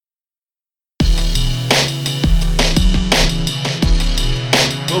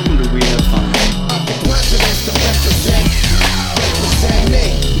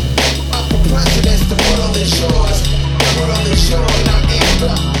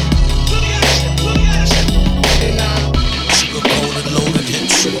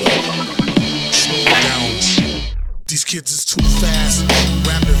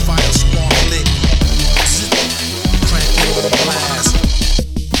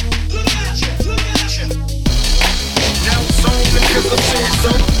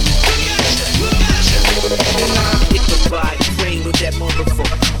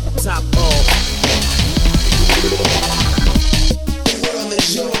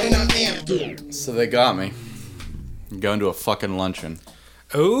So they got me. I'm going to a fucking luncheon.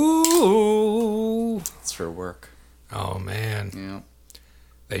 Ooh. It's for work. Oh, man. Yeah.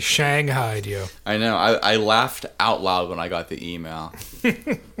 They shanghaied you. I know. I laughed out loud when I got the email.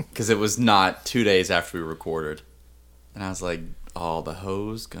 Because it was not 2 days after we recorded. And I was like, oh, the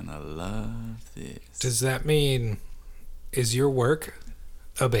hoes gonna love this. Does that mean, is your work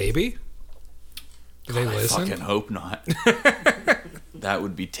a baby? Do they listen? I fucking hope not. That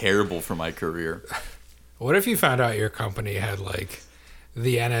would be terrible for my career. What if you found out your company had, like,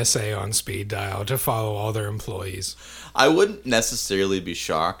 the NSA on speed dial to follow all their employees? I wouldn't necessarily be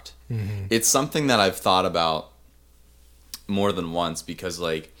shocked. Mm-hmm. It's something that I've thought about more than once because,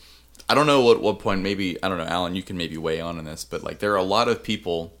 like, I don't know at what point, maybe, I don't know, Alan, you can maybe weigh on this, but, like, there are a lot of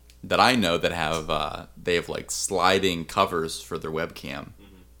people that I know that have, they have, like, sliding covers for their webcam.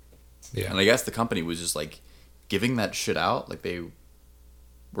 Yeah. And I guess the company was just, like, giving that shit out. Like, they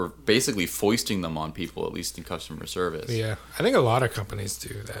were basically foisting them on people, at least in customer service. Yeah. I think a lot of companies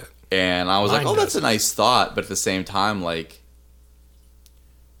do that. And I was like, Mine oh, that's a doesn't. nice thought. But at the same time, like,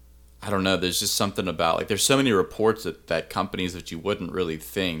 I don't know. There's just something about, like, there's so many reports that companies that you wouldn't really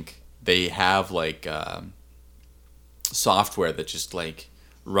think, they have, like, software that just, like,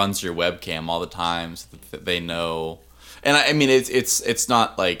 runs your webcam all the time so that they know. And I mean, it's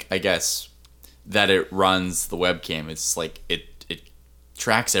not like, I guess, that it runs the webcam. It's like it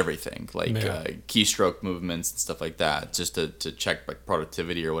tracks everything, like keystroke movements and stuff like that, just to check, like,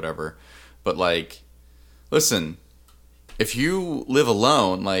 productivity or whatever. But, like, listen, if you live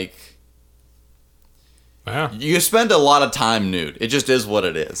alone, like, Yeah. you spend a lot of time nude. It just is what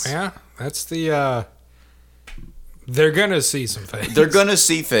it is. Yeah. That's the, they're going to see some things. They're gonna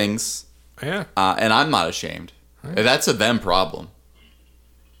see things. Yeah. And I'm not ashamed. Right. That's a them problem.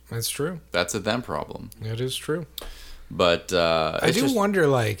 That's true. That's a them problem. It is true. But I do wonder,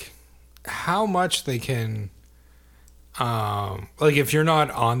 like, how much they can, like, if you're not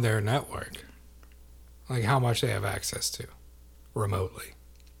on their network, like, how much they have access to remotely.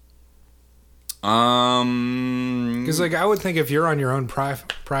 Because, like, I would think if you're on your own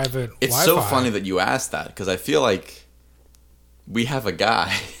private It's Wi-Fi, so funny that you asked that, because I feel like we have a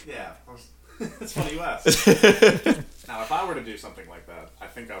guy. Yeah, of course. It's funny you ask. Now, if I were to do something like that, I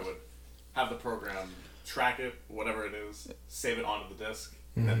think I would have the program track it, whatever it is, save it onto the disk,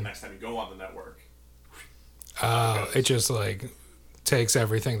 and then next time you go on the network, it just, like, takes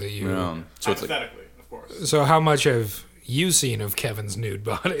everything that you... So it's like, hypothetically, of course. So how much have you seen of Kevin's nude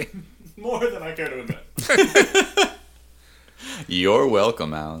body? More than I care to admit. you're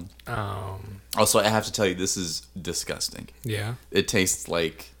welcome, Alan. Um, Also, I have to tell you, this is disgusting. yeah. It tastes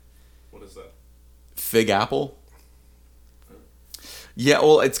like What is that? fig apple. Yeah,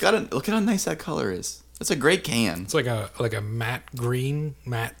 well, it's got a look at how nice that color is. It's a great can. It's like a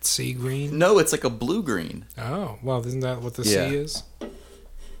matte sea green. No, it's like a blue green. Oh, well, isn't that what the Yeah. sea is?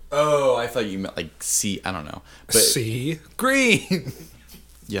 Oh, I thought you meant like sea. I don't know. But Sea green.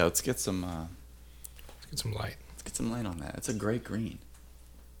 yeah, let's get some. Get some light. Let's get some light on that. It's a great green.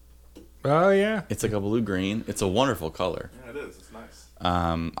 Oh, yeah. It's like a blue green. It's a wonderful color. Yeah, it is. It's nice.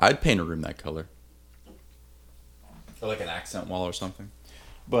 I'd paint a room that color. Or like an accent wall or something.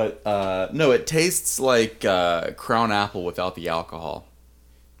 But, no, it tastes like Crown Apple without the alcohol.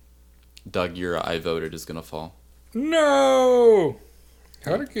 Doug, your I voted is going to fall. No!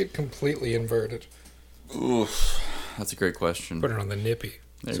 How did it get completely inverted? Oof. That's a great question. Put it on the nippy.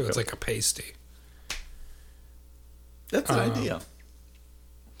 There So you it's go. like a pasty. That's an idea.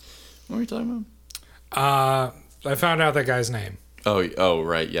 What were you talking about? I found out that guy's name. Oh,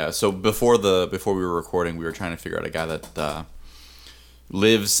 right, yeah. So before we were recording, we were trying to figure out a guy that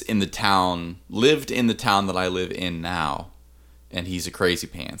lived in the town that I live in now, and he's a crazy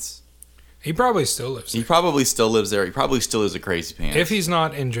pants. He probably still lives He there. probably still lives there. He probably still is a crazy pants. If he's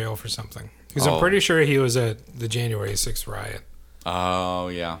not in jail for something. Because Oh. I'm pretty sure he was at the January 6th riot. Oh,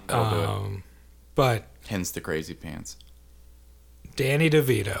 yeah, that'll do it. But Hence the crazy pants. Danny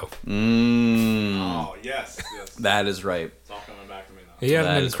DeVito, Oh, yes. That is right. It's all coming back to me now. he had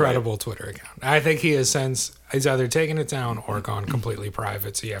That an is incredible Twitter account. I think he has since, he's either taken it down or gone completely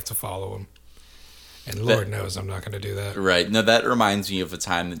private, so you have to follow him. And Lord knows I'm not going to do that. Right. No, that reminds me of a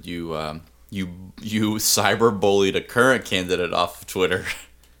time that you cyberbullied a current candidate off of Twitter.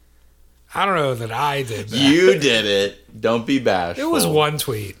 I don't know that I did that. You did it. Don't be bashful. It was one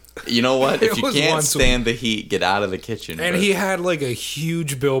tweet. You know what? If It you was can't one stand the heat, get out of the kitchen. And But- he had like a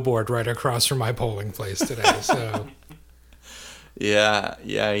huge billboard right across from my polling place today. So Yeah,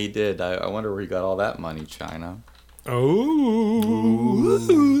 he did. I wonder where he got all that money, China. oh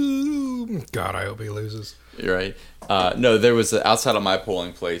God, I hope he loses. You're right. No, there was outside of my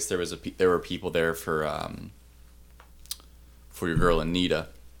polling place. There were people there for your girl Anita,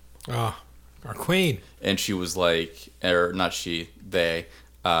 Oh, our queen. and she was like, or not she, they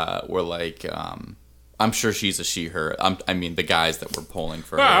were like, I'm sure she's a she her. I mean the guys that were polling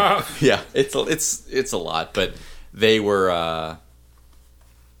for her. Yeah, it's a lot, but they were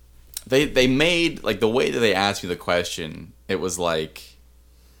they made like the way that they asked you the question. It was like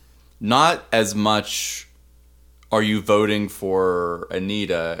not as much. Are you voting for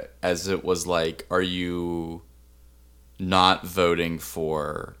Anita as it was like, are you not voting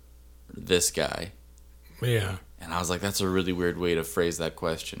for this guy? Yeah. And I was like, that's a really weird way to phrase that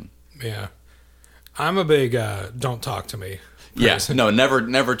question. Yeah. I'm a big don't talk to me person. Yeah, no,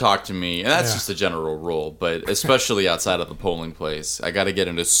 never talk to me. And that's Yeah. just a general rule, but especially outside of the polling place. I got to get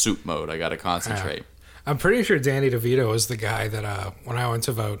into soup mode. I got to concentrate. I'm pretty sure Danny DeVito was the guy that when I went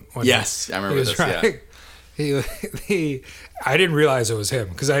to vote. When Yes, I remember this, yeah. I didn't realize it was him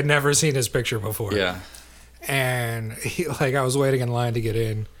because I'd never seen his picture before. Yeah. And I was waiting in line to get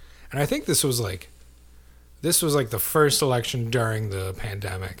in, and I think this was like the first election during the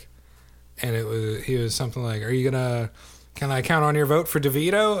pandemic, and he was something like, can I count on your vote for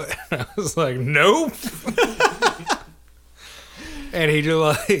DeVito? And I was like, nope. And he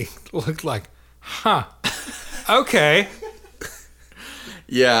just looked like, huh, okay.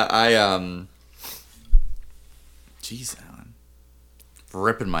 Yeah, Jeez, Alan.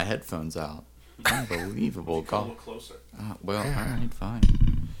 Ripping my headphones out. Unbelievable. Come a little closer. Well, Yeah. all right,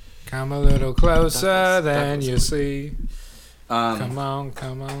 fine. Come a little closer That than was you weird. see. Come on,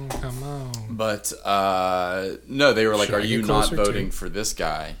 come on, come on. But no, they were like, Should "Are I get you not closer, voting too? for this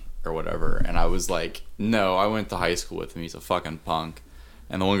guy or whatever?" And I was like, "No, I went to high school with him. He's a fucking punk."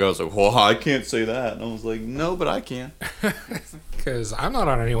 And the one guy was like, "Well, I can't say that." And I was like, "No, but I can." Because I'm not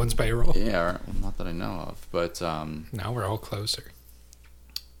on anyone's payroll. Yeah, well, not that I know of, but Now we're all closer.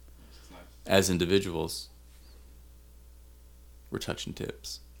 It's nice. as individuals, we're touching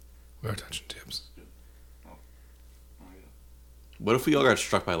tips. We're touching tips. Oh, yeah. What if we all got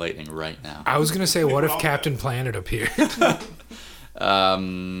struck by lightning right now? I was going to say, what if all Captain Planet appeared? Fuck,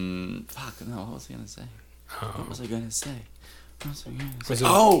 no, what was I gonna say? What was I gonna say? Was it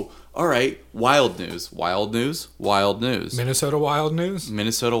Oh, all right. Wild news. Wild news. Wild news. Minnesota Wild News?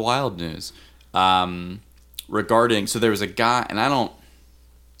 Minnesota Wild news. Regarding, so there was a guy, and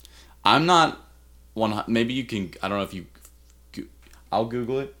I'm not one. Maybe you can. I don't know if you. I'll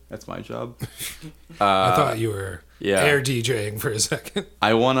Google it. That's my job. I thought you were yeah. air DJing for a second.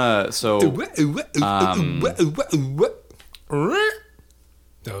 I wanna. So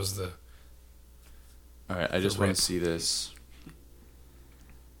That was the... all right. I just want rip. to see this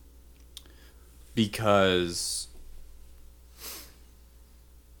because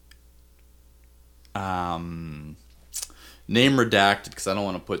name redacted because I don't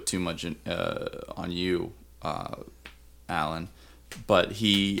want to put too much on you, Alan. But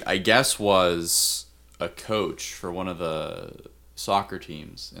he, I guess, was a coach for one of the soccer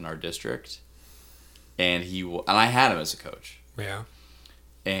teams in our district, and I had him as a coach. Yeah.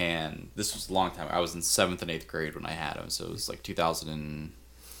 And this was a long time. I was in 7th and 8th grade when I had him, so it was like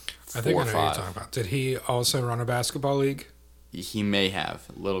 2004 I think I or know what you're 5. talking about. Did he also run a basketball league? He may have,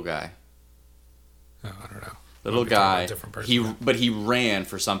 little guy. Oh, I don't know. Little Might be talking about guy. a different person. But he ran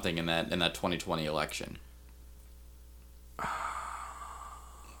for something in that 2020 election.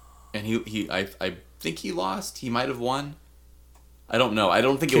 And I think he lost. He might have won. I don't know. I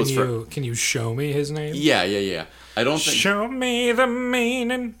don't think it was for. Can you show me his name? Yeah. I don't think. Show me the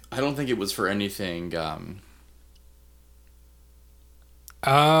meaning. I don't think it was for anything.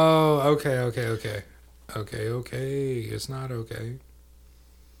 Oh, okay. It's not okay.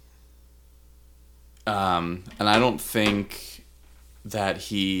 And I don't think that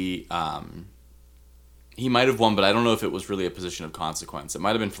he might have won, but I don't know if it was really a position of consequence. It might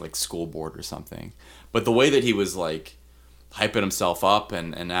have been for like school board or something. But the way that he was like hyping himself up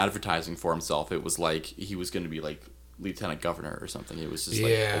and advertising for himself, it was like he was going to be like lieutenant governor or something. It was just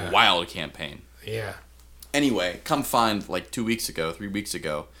like Yeah. a wild campaign. Yeah. Anyway, come find like 3 weeks ago,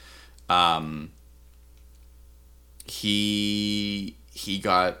 he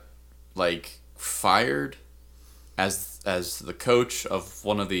got like fired as the coach of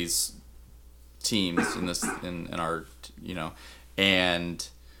one of these teams in our and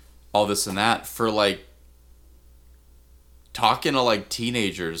all this and that for like talking to like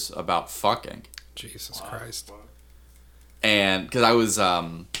teenagers about fucking. Jesus Christ. Fuck. And because I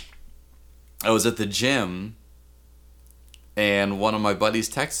was at the gym, and one of my buddies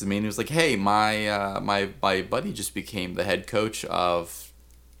texted me, and he was like, "Hey, my buddy just became the head coach of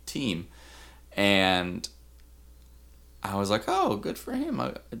team," and I was like, oh, good for him.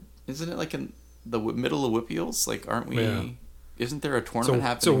 Isn't it like in the middle of Whippeals? Like, aren't we? Yeah. Isn't there a tournament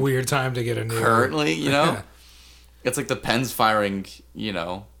happening? It's a weird time to get a new. Currently, you know, it's like the Pens firing, you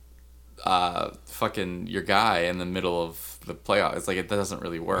know, fucking your guy in the middle of the playoffs. It's like it doesn't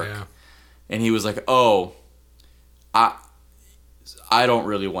really work. Yeah. And he was like, oh, I don't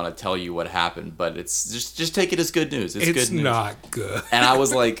really want to tell you what happened, but it's just take it as good news. It's good news. Not good. And I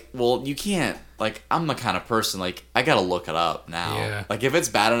was like, well, you can't. Like, I'm the kind of person, like, I gotta look it up now. Yeah. Like, if it's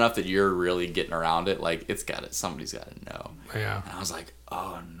bad enough that you're really getting around it, like, somebody's gotta know. Yeah. And I was like,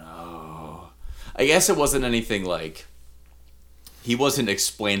 oh no. I guess it wasn't anything like, he wasn't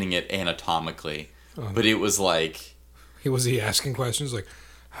explaining it anatomically, but it was like, Was he asking questions like,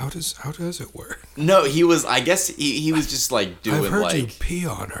 how does it work? no, I guess he was just like doing I've heard like you pee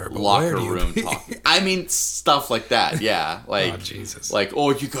on her, but locker where do you room pee? talk. I mean, stuff like that. Yeah, like Oh, Jesus. like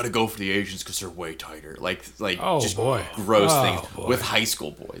you got to go for the Asians because they're way tighter. Like Oh, just boy. gross Oh, things boy. with high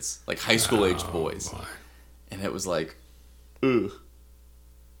school boys, like high school aged boys, Boy. and it was like, ugh,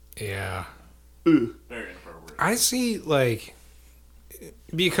 Yeah. ugh. Very inappropriate. I see, like,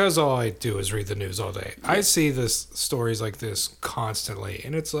 because all I do is read the news all day, I see this stories like this constantly,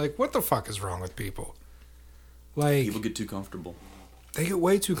 and it's like, what the fuck is wrong with people? Like, People get too comfortable. they get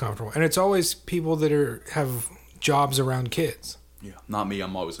way too comfortable, and it's always people that have jobs around kids. Yeah, not me.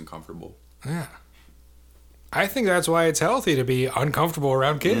 I'm always uncomfortable. Yeah. I think that's why it's healthy to be uncomfortable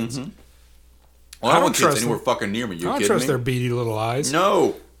around kids. Mm-hmm. Well, I don't want kids anywhere fucking near me. You I don't kidding trust me? their beady little eyes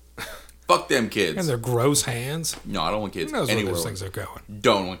No. Fuck them kids. and their gross hands. No, I don't want kids Who knows where anywhere. those things are going?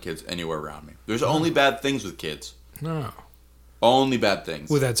 Don't want kids anywhere around me. There's only bad things with kids. No. Only bad things.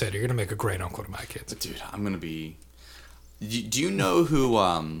 With that said, you're gonna make a great uncle to my kids. Dude, I'm gonna be. Do you know who?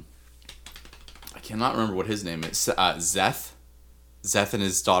 I cannot remember what his name is. Zeth. Zeth and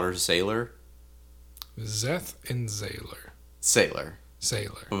his daughter Sailor. Zeth and Zaylor. Sailor,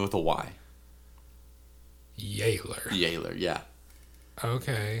 Sailor. but with a Y. Yaylor. Yaylor, yeah.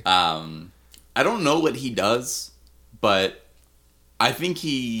 Okay. I don't know what he does, but I think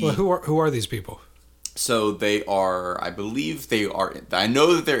he. Well, who are these people? So they are. I believe they are. I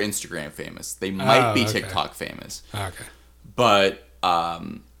know that they're Instagram famous. They might be okay. TikTok famous. Okay. But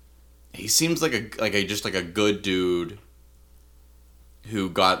he seems like a good dude who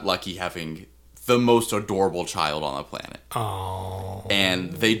got lucky having the most adorable child on the planet. Oh.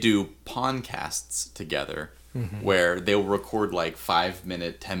 And they do podcasts together where they'll record like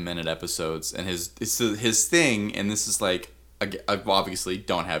 5-minute, 10-minute episodes. And his thing, and this is like, I obviously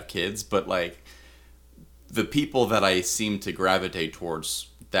don't have kids, but like the people that I seem to gravitate towards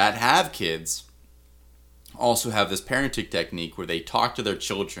that have kids also have this parenting technique where they talk to their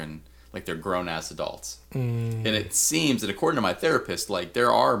children like they're grown-ass adults. And it seems that according to my therapist, like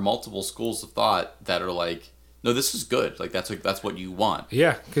there are multiple schools of thought that are like, no, this is good. Like that's what you want.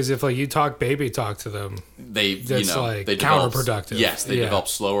 Yeah, because if like you talk baby talk to them, that's like they develop, counterproductive. yes, they Yeah. develop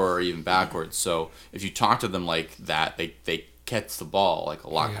slower or even backwards. So if you talk to them like that, they catch the ball like a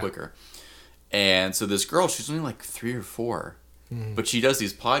lot quicker. And so this girl, she's only like 3 or 4. But she does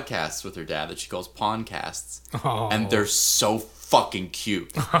these podcasts with her dad that she calls podcasts. Oh. And they're so fucking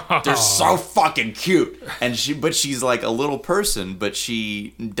cute. They're so fucking cute. And she's like a little person, but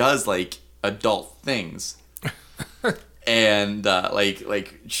she does like adult things. And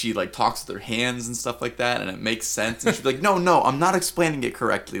like she like talks with her hands and stuff like that, and it makes sense. And she's like, no, I'm not explaining it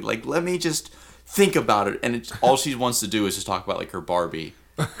correctly. Like, let me just think about it. And all she wants to do is just talk about like her Barbie.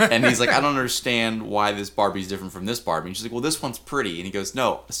 And he's like, I don't understand why this Barbie's different from this Barbie. And she's like, well, this one's pretty. And he goes,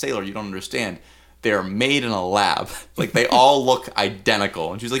 no, Sailor, you don't understand. They're made in a lab. Like, they all look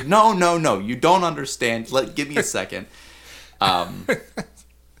identical. And she's like, no, you don't understand. Give me a second.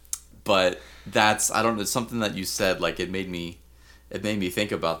 But that's, I don't know, something that you said, like, it made me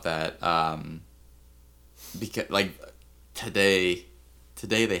think about that. Because, like, today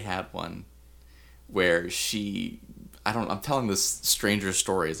they had one where I'm telling this stranger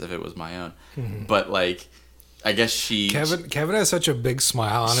story as if it was my own, but like, I guess Kevin has such a big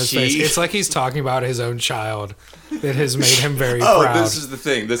smile on his face. It's like he's talking about his own child that has made him very proud. This is the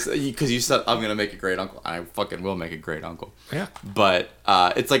thing. Because you said I'm gonna make a great uncle. I fucking will make a great uncle. Yeah. But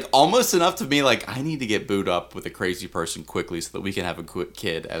it's like almost enough to me. Like I need to get booed up with a crazy person quickly so that we can have a quick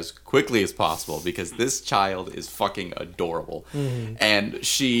kid as quickly as possible because this child is fucking adorable. And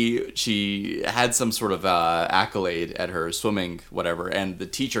she had some sort of accolade at her swimming whatever, and the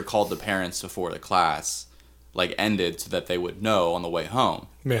teacher called the parents before the class like ended so that they would know on the way home.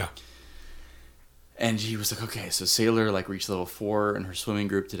 Yeah. And she was like, okay, so Sailor like reached level 4 in her swimming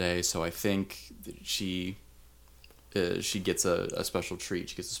group today, so I think that she gets a special treat.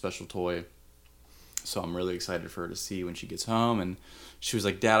 She gets a special toy. So I'm really excited for her to see when she gets home. And she was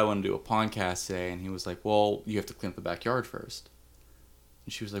like, Dad, I want to do a podcast today. And he was like, well, you have to clean up the backyard first.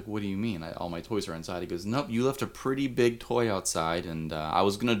 And she was like, what do you mean? All my toys are inside. He goes, nope, you left a pretty big toy outside. And I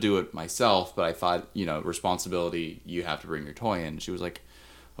was going to do it myself, but I thought, responsibility, you have to bring your toy in. And she was like,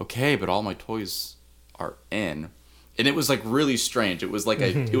 okay, but all my toys are in. And it was like really strange. It was like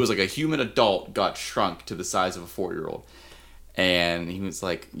a human adult got shrunk to the size of a 4-year-old. And he was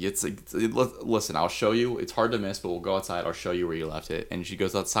like, listen, I'll show you. It's hard to miss, but we'll go outside. I'll show you where you left it. And she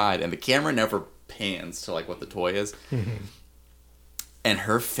goes outside, and the camera never pans to like what the toy is. And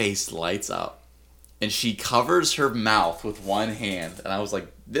her face lights up. And she covers her mouth with one hand. And I was like,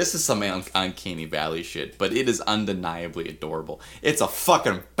 this is some uncanny valley shit, but it is undeniably adorable. It's a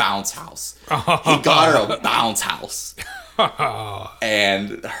fucking bounce house. He got her a bounce house.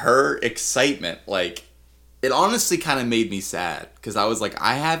 And her excitement, like, it honestly kind of made me sad. Because I was like,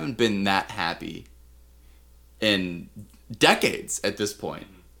 I haven't been that happy in decades at this point.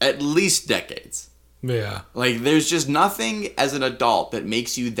 At least decades. Yeah. Like, there's just nothing as an adult that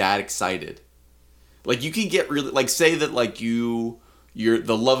makes you that excited. Like, you can get really, like, say that, like, the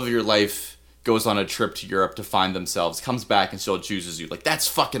love of your life goes on a trip to Europe to find themselves, comes back and still chooses you. Like, that's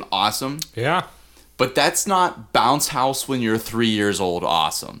fucking awesome. Yeah. But that's not bounce house when you're 3 years old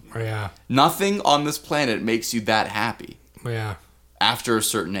awesome. Yeah. Nothing on this planet makes you that happy. Yeah. After a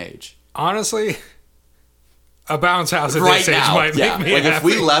certain age. Honestly, a bounce house at Right this age now, might make me like happy.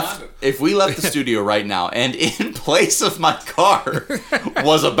 if we left the studio right now and in place of my car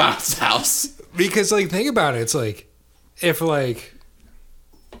was a bounce house. Because, like, think about it. It's like, if, like,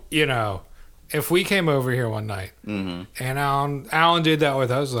 if we came over here one night and Alan did that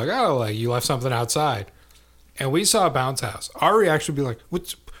with us, like, oh, like, you left something outside, and we saw a bounce house, our reaction would be like,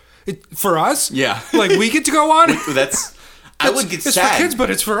 what's it for us? Yeah. Like, we get to go on? I would get it's sad. for kids, but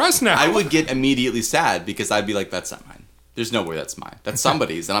it's for us now. I would get immediately sad because I'd be like, that's not mine. There's no way that's mine. That's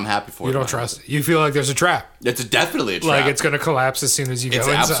somebody's, and I'm happy for it. You don't trust it. You feel like there's a trap. It's definitely a trap. Like, it's going to collapse as soon as you go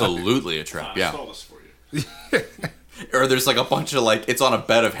inside. It's absolutely a trap, yeah. I stole this for you. Or there's like a bunch of like, it's on a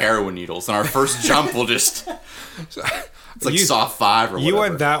bed of heroin needles, and our first jump will just, it's like Saw 5 or whatever. You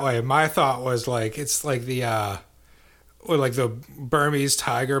went that way. My thought was like, it's like the Burmese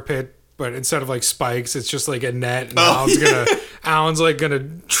tiger pit, but instead of like spikes, it's just like a net, and Alan's like gonna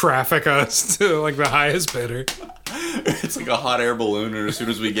traffic us to like the highest bidder. It's like a hot air balloon, and as soon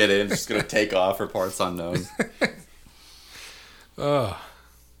as we get in, it's just gonna take off for parts unknown.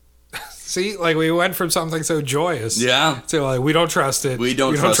 See, like, we went from something so joyous, Yeah. to like, we don't trust it. We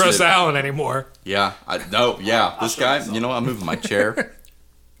don't trust trust it. Alan anymore. Yeah. This guy, you know what? I'm moving my chair.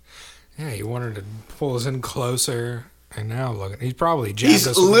 Yeah, he wanted to pull us in closer, and now look, he's probably jabbed us.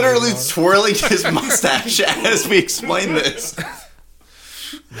 He's with literally a- twirling his mustache as we explain this.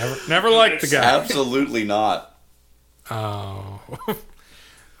 never liked the guy. Absolutely not. Oh,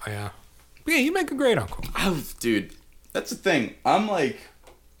 yeah. Yeah, you make a great uncle. Oh, dude, that's the thing. I'm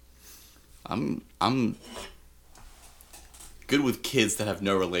good with kids that have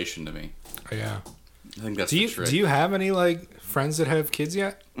no relation to me. Yeah. I think that's Do the you trick. do you have any like friends that have kids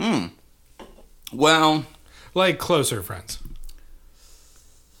yet? Well, Like closer friends.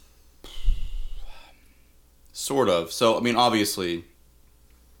 sort of. So, I mean, obviously,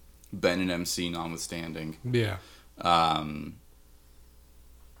 Ben and MC notwithstanding. Yeah. Because Um,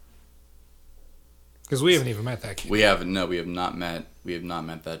 we haven't even met that kid. we have not met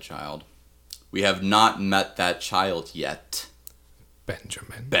that child. We have not met that child yet.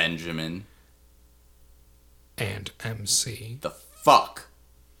 Benjamin and MC. The fuck?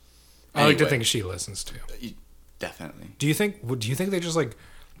 I like to Anyway. think she listens too. Definitely. Do you think they just like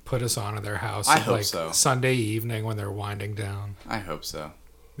put us on at their house? I at, hope like, so. Sunday evening when they're winding down. I hope so.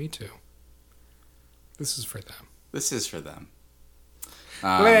 Me too. This is for them. This is for them.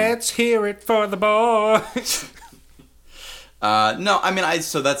 Let's hear it for the boys. No, I mean,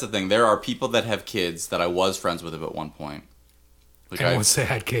 so that's the thing. There are people that have kids that I was friends with at one point. Like And once they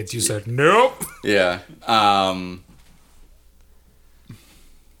had kids, you said nope. Yeah.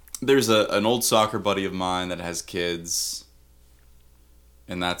 There's an old soccer buddy of mine that has kids,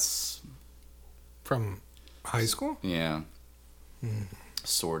 and that's From high school? yeah,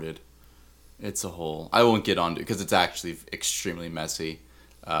 sorted. It's a whole. I won't get on to because it's actually extremely messy.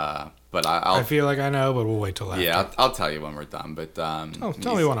 But I'll I feel like I know, but we'll wait till after. yeah, I'll tell you when we're done. But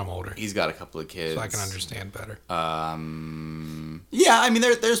Tell me when I'm older, he's got a couple of kids, so I can understand better. Yeah, I mean,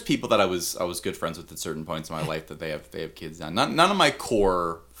 there's people that I was good friends with at certain points in my life that they have kids now. None of my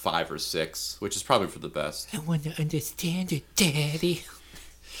core 5 or 6, which is probably for the best. I want to understand it, Daddy.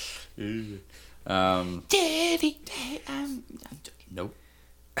 Daddy. Daddy. Nope.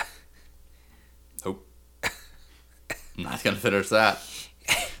 Nope. I'm not gonna finish that.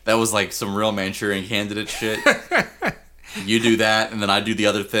 That was like some real Manchurian Candidate shit. You do that, and then I do the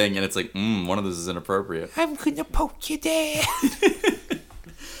other thing, and it's like, one of those is inappropriate. I'm gonna poke you there.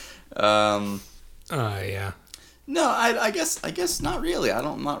 Yeah. No, I guess not really.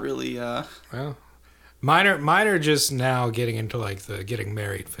 I'm not really. Well, mine are just now getting into like the getting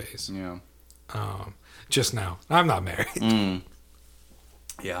married phase. Yeah. Just now. I'm not married.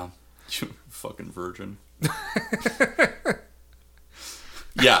 Yeah. Fucking virgin.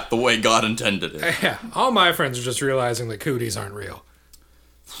 Yeah, the way God intended it. Yeah. All my friends are just realizing that cooties aren't real.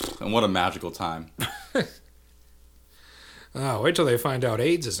 And what a magical time. Oh, wait till they find out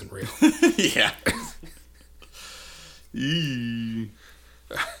AIDS isn't real. Yeah. Eee.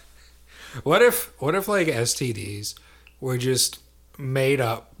 What if like STDs were just made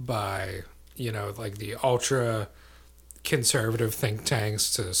up by, like the ultra conservative think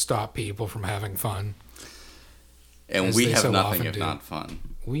tanks to stop people from having fun? And As we they have so nothing often if do. not fun.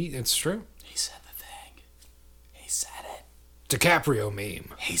 It's true. He said the thing. He said it. DiCaprio meme.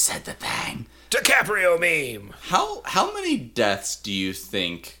 He said the thing. DiCaprio meme. How many deaths do you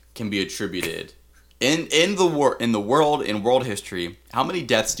think can be attributed in world history? How many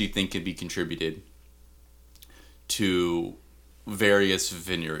deaths do you think can be contributed to various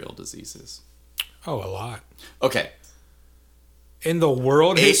venereal diseases? Oh, a lot. Okay, In the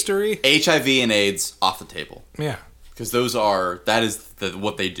world history? HIV and AIDS off the table, Yeah. because that is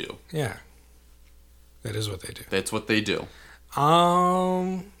what they do. Yeah. That is what they do. That's what they do.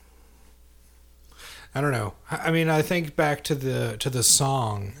 I don't know. I mean, I think back to the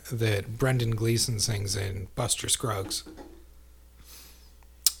song that Brendan Gleeson sings in Buster Scruggs,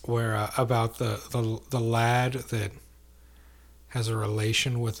 where about the lad that has a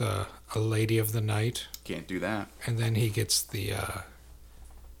relation with a lady of the night, Can't do that. and then he gets the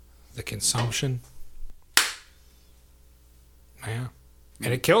consumption. Yeah,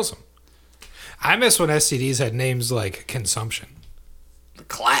 and it kills him. I miss when STDs had names like consumption. The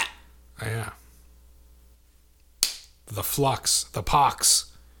clap. Yeah. The flux, the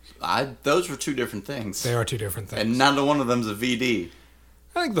pox. Those were two different things. They are two different things. And not one of them's a VD.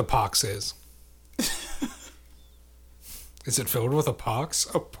 I think the pox is. Is it filled with a pox?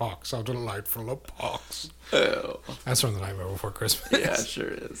 A pox, how delightful a pox. Oh. That's from The Nightmare Before Christmas. Yeah, it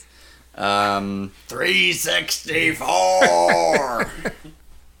sure is. 364.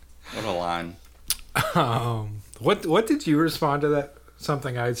 What a line. What did you respond to that?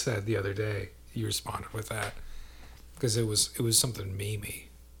 Something I said the other day. You responded with that. Because it was something memey.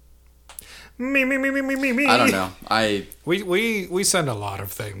 Me. I don't know. We send a lot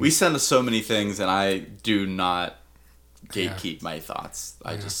of things. We send so many things, and I do not gatekeep my thoughts.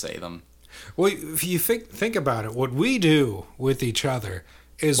 I just say them. Well, if you think about it, what we do with each other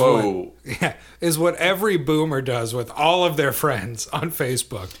is what every boomer does with all of their friends on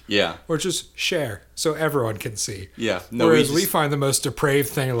Facebook. Yeah. Or just share so everyone can see. Yeah. No, Whereas we find the most depraved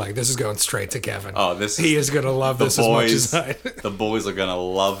thing, like, this is going straight to Kevin. Oh, he is going to love this as much as I. The boys are going to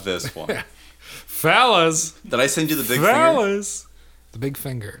love this one. Fellas. Did I send you the big finger? Fellas. The big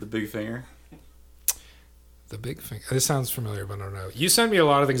finger. The big finger? The big finger. This sounds familiar, but I don't know. You sent me a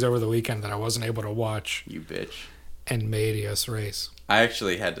lot of things over the weekend that I wasn't able to watch. You bitch. And Medias Race. I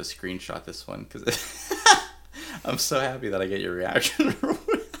actually had to screenshot this one because I'm so happy that I get your reaction.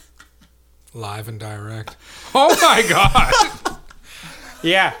 Live and direct. Oh my God.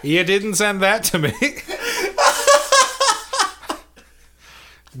 Yeah, you didn't send that to me.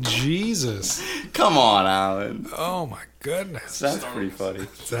 Jesus. Come on, Alan. Oh my goodness. That's pretty funny.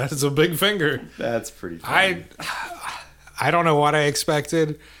 That is a big finger. That's pretty funny. I don't know what I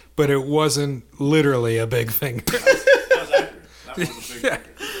expected, but it wasn't literally a big finger. That was accurate. That was a big finger.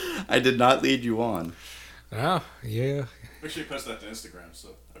 I did not lead you on. Oh, yeah. Make sure you post that to Instagram so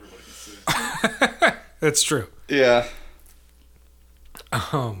everybody can see. That's true. Yeah.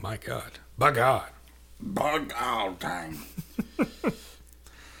 Oh my God. By God. Bug all time.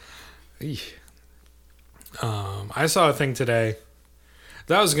 Eesh. I saw a thing today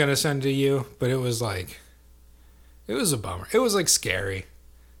that I was going to send to you, but it was a bummer. It was like scary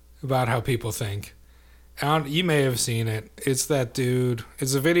about how people think. And you may have seen it. It's that dude.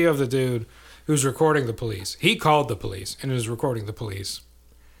 It's a video of the dude who's recording the police. He called the police and is recording the police.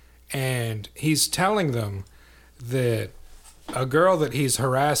 And he's telling them that a girl that he's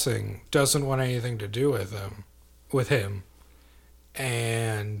harassing doesn't want anything to do with him.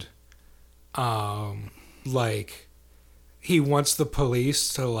 And he wants the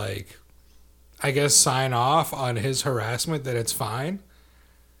police to I guess sign off on his harassment that it's fine.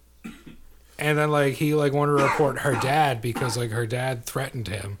 And then he wanted to report her dad because her dad threatened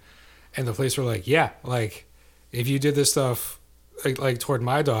him, and the police were like, yeah, if you did this stuff like toward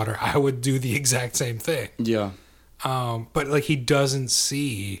my daughter, I would do the exact same thing. Yeah. But like he doesn't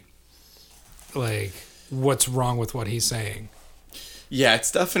see like what's wrong with what he's saying. Yeah,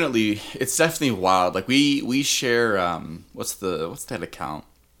 it's definitely wild. Like we share what's that account?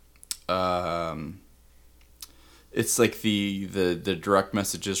 It's like the direct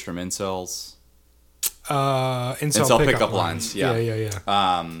messages from incels. Incel pickup lines. Yeah.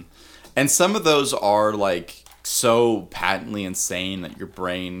 Yeah. And some of those are like so patently insane that your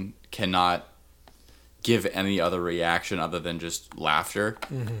brain cannot give any other reaction other than just laughter.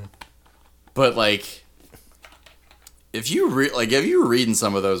 Mm-hmm. But like, if you reading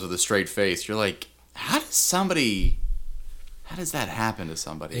some of those with a straight face, you're like, how does that happen to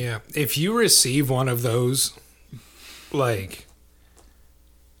somebody? Yeah. If you receive one of those, like,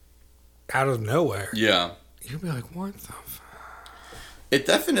 out of nowhere, Yeah. you'll be like, what the fuck? It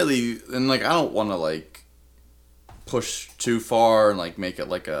definitely, and like, I don't want to like push too far and like make it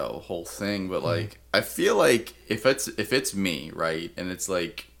like a whole thing, but like, I feel like if it's me, right, and it's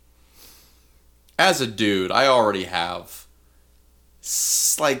like, as a dude, I already have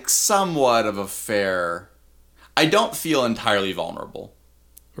like somewhat of a fair. I don't feel entirely vulnerable,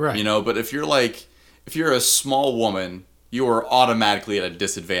 Right. you know. But if you're a small woman, you are automatically at a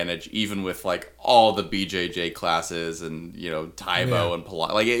disadvantage, even with like all the BJJ classes and Taibo Yeah. and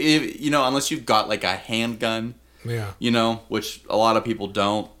Pilates. Like unless you've got like a handgun, Yeah. which a lot of people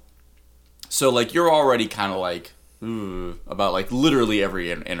don't. So like you're already kind of like about like literally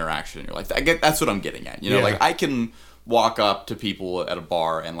every interaction. You're like, that's what I'm getting at. Yeah. Like I can walk up to people at a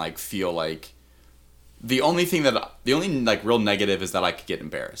bar and like feel like the only like real negative is that I could get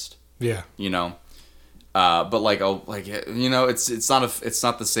embarrassed. Yeah. But like it's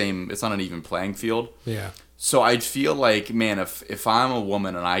not the same. It's not an even playing field. Yeah. So I'd feel like, man, if I'm a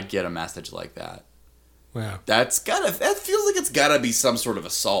woman and I get a message like that, Yeah. that feels like it's gotta be some sort of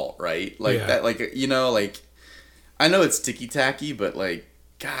assault, right? Like Yeah. that, like like I know it's ticky tacky, but like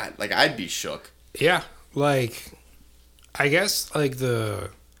God, like I'd be shook. Yeah. Like, I guess like the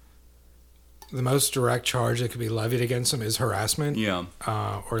most direct charge that could be levied against him is harassment. Yeah,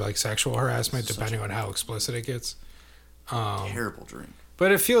 Or like sexual harassment, depending on how explicit it gets. terrible dream.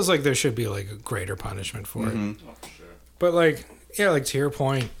 But it feels like there should be like a greater punishment for it. Oh, for sure. But like, yeah, like to your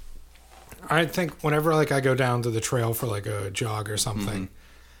point, I think whenever like I go down to the trail for like a jog or something,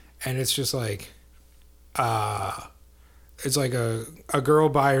 and it's just like, it's like a girl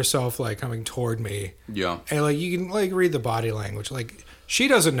by herself like coming toward me, Yeah, and like you can like read the body language. Like she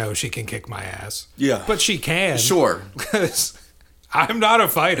doesn't know she can kick my ass, yeah, but she can. sure. Because I'm not a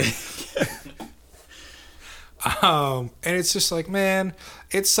fighter. And it's just like, man,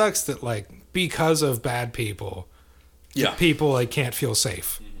 it sucks that like because of bad people, Yeah, people like can't feel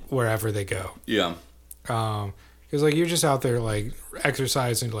safe wherever they go. yeah, Because like you're just out there like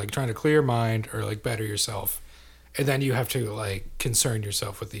exercising, like trying to clear your mind or like better yourself, and then you have to like concern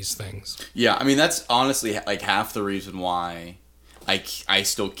yourself with these things. yeah. I mean, that's honestly like half the reason why I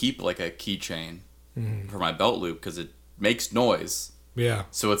still keep like a keychain for my belt loop, because it makes noise. Yeah,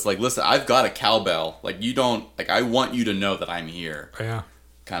 So it's like, listen, I've got a cowbell. Like you don't like. I want you to know that I'm here. yeah.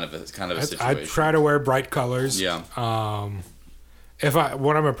 Kind of a situation. I try to wear bright colors. Yeah. When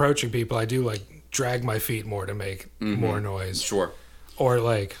I'm approaching people, I do like drag my feet more to make more noise. Sure. Or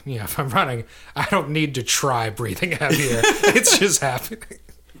like, if I'm running, I don't need to try breathing heavier. It's just happening.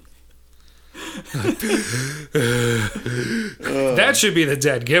 That should be the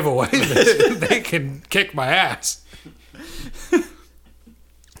dead giveaway. They can kick my ass.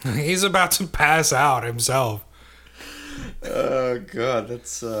 He's about to pass out himself. Oh God,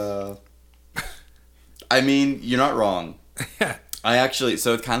 that's. I mean, you're not wrong. Yeah. I actually,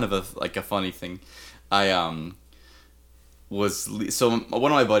 so it's kind of a funny thing. I so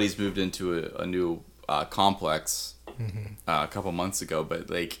one of my buddies moved into a new complex a couple months ago, but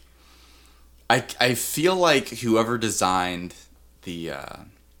like I feel like whoever designed the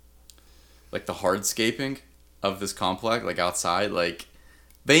like the hardscaping of this complex, like outside, like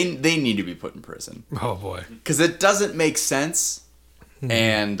they need to be put in prison. Oh boy. Because it doesn't make sense,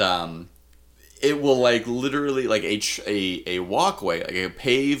 and it will like literally like a walkway, like a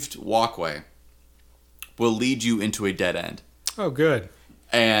paved walkway, will lead you into a dead end. Oh, good.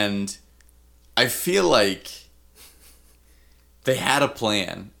 And I feel like they had a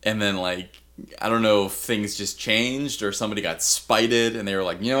plan, and then like I don't know if things just changed or somebody got spited, and they were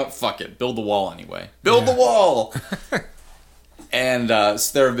like, you know what, fuck it, build the wall anyway. Build the wall. And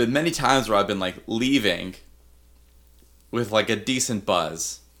so there have been many times where I've been like leaving with like a decent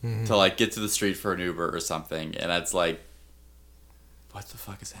buzz to like get to the street for an Uber or something, and it's like what the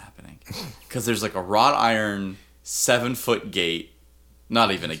fuck is happening? Because there's like a wrought iron 7-foot gate.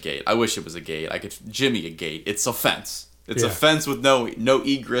 Not even a gate. I wish it was a gate. I could Jimmy a gate. It's a fence. It's a fence with no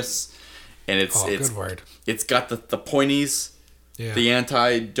egress, and it's good word. It's got the pointies. Yeah. The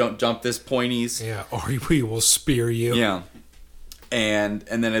anti don't jump this pointies. Yeah, or we will spear you. Yeah. And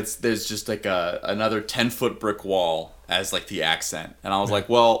then there's just like another 10-foot brick wall as like the accent. And I was like,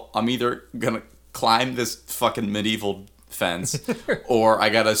 well, I'm either gonna climb this fucking medieval fence or I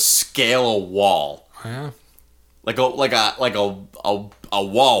gotta scale a wall. Yeah. Like a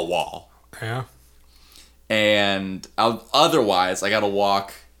wall. Yeah. And otherwise I gotta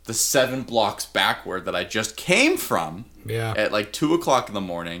walk the 7 blocks backward that I just came from. Yeah. At like 2:00 in the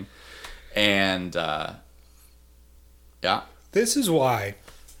morning. And yeah. This is why,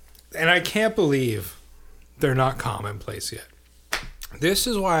 and I can't believe they're not commonplace yet. This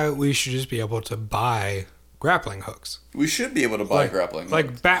is why we should just be able to buy grappling hooks. We should be able to buy grappling hooks.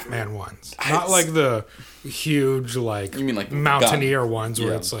 Like Batman ones. Not like the huge, like, you mean like mountaineer ones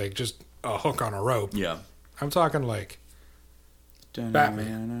where it's like just a hook on a rope. Yeah. I'm talking like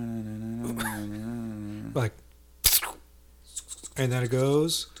Batman. Like, and then it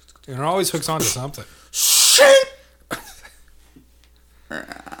goes, and it always hooks onto something. Shit!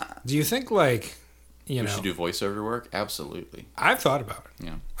 Do you think, like, you know... We should do voiceover work? Absolutely. I've thought about it.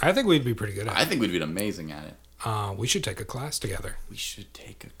 Yeah. I think we'd be pretty good at it. I think we'd be amazing at it. We should take a class together. We should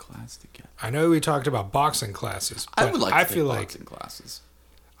take a class together. I know we talked about boxing classes. But I would like to take boxing classes.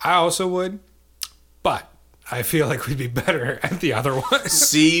 I also would, but I feel like we'd be better at the other one.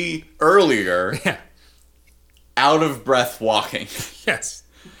 See, earlier, Yeah. out of breath walking. Yes.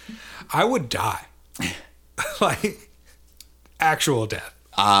 I would die. Like, actual death.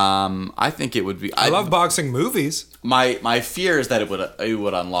 I think it would be... I love boxing movies. My fear is that it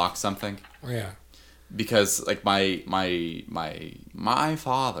would unlock something. Yeah. Because like my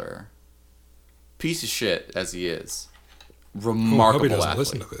father, piece of shit as he is, remarkable I hope he doesn't athlete.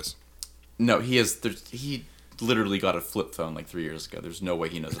 listen to this. No, he is. He literally got a flip phone like 3 years ago. There's no way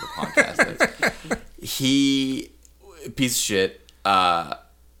he knows what a podcast is. He, piece of shit,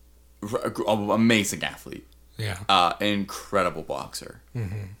 amazing athlete. Yeah. Incredible boxer.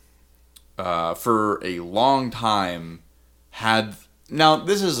 Mm-hmm. For a long time, now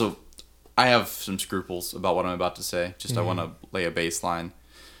this is I have some scruples about what I'm about to say. Just I want to lay a baseline.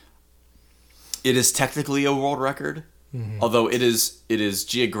 It is technically a world record, although it is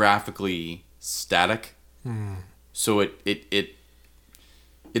geographically static. So it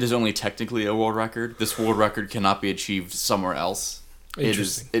is only technically a world record. This world record cannot be achieved somewhere else.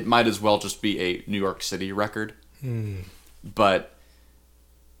 Interesting. It might as well just be a New York City record. But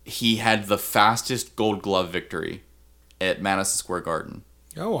he had the fastest Gold Glove victory at Madison Square Garden.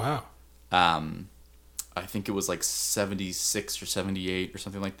 Oh, wow. I think it was like 76 or 78 or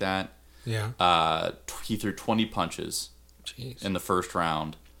something like that. Yeah. He threw 20 punches Jeez. in the first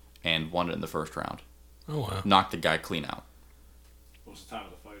round and won it in the first round. Oh, wow. Knocked the guy clean out. What was the time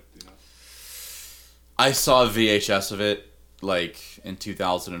of the fight? Do you know? I saw a VHS of it like in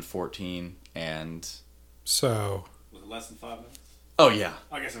 2014 and... So... Was it less than 5 minutes? Oh, yeah.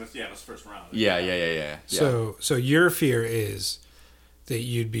 I guess it was the first round. Yeah. So your fear is that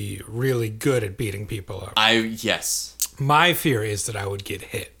you'd be really good at beating people up. Yes. My fear is that I would get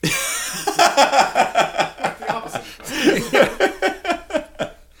hit. The opposite.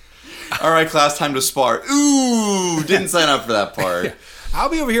 All right, class, time to spar. Ooh, didn't sign up for that part. Yeah. I'll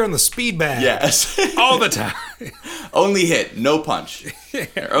be over here on the speed bag. Yes. All the time. Only hit, no punch.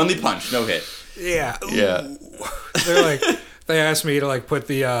 Or only punch, no hit. Yeah. Yeah. They're like, they asked me to like put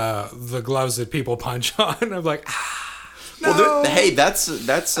the gloves that people punch on. I'm like, no. Well, hey, that's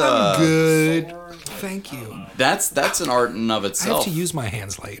good. Thank you. That's an art in and of I have itself. to use my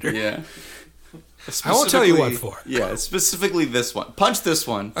hands later. Yeah. I won't tell you what for. Yeah, specifically this one. Punch this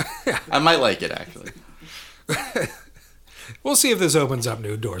one. I might like it actually. We'll see if this opens up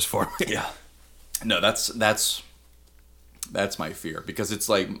new doors for me. Yeah. No, that's my fear because it's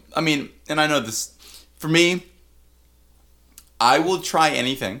like, I mean, and I know this for me, I will try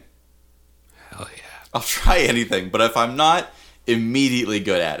anything. Hell yeah. I'll try anything, but if I'm not immediately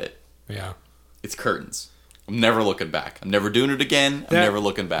good at it, Yeah. it's curtains. I'm never looking back. I'm never doing it again. I'm never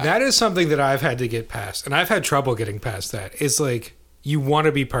looking back. That is something that I've had to get past, and I've had trouble getting past that. It's like you want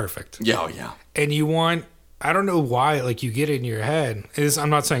to be perfect. Yeah, oh yeah. And you want, I don't know why, like you get it in your head. I'm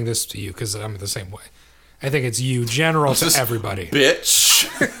not saying this to you because I'm the same way. I think it's you, general to everybody. Bitch.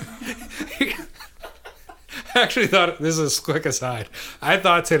 I actually thought, this is a quick aside. I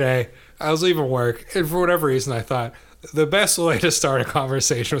thought today, I was leaving work, and for whatever reason, I thought the best way to start a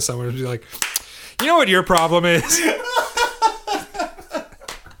conversation with someone would be like, you know what your problem is?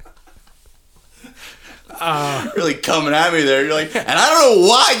 really coming at me there. You're like, and I don't know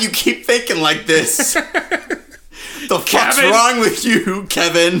why you keep thinking like this. The fuck's Kevin. wrong with you,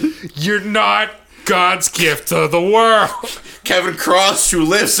 Kevin? You're not God's gift to the world. Kevin Cross, who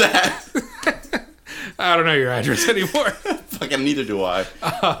lives at. I don't know your address anymore. Fucking neither do I.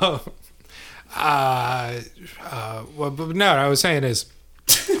 Well, but no, what I was saying is,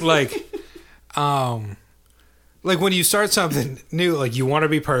 like when you start something new, like you want to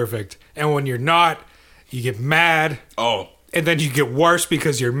be perfect, and when you're not, you get mad, Oh. and then you get worse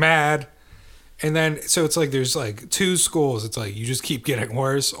because you're mad, and then so it's like there's like two schools. It's like you just keep getting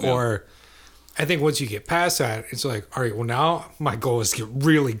worse, or I think once you get past that, it's like, all right, well now my goal is to get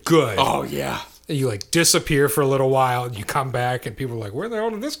really good. Oh, yeah. And you like disappear for a little while, and you come back, and people are like, where the hell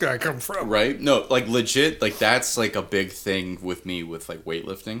did this guy come from? Right? No, like legit, like that's like a big thing with me with like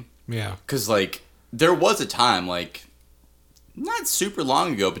weightlifting. Yeah. Because like there was a time, like not super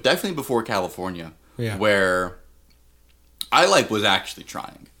long ago, but definitely before California, Yeah. where I like was actually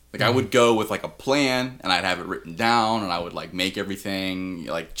trying. Like I would go with like a plan, and I'd have it written down, and I would like make everything,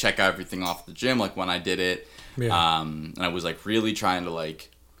 like check everything off the gym, like when I did it. Yeah. And I was like really trying to like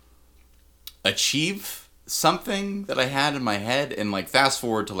achieve something that I had in my head, and like fast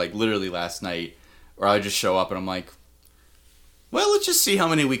forward to like literally last night, where I would just show up and I'm like, well, let's just see how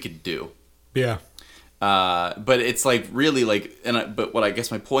many we could do. Yeah. But it's like really like, but what I guess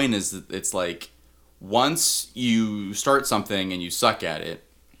my point is that it's like once you start something and you suck at it,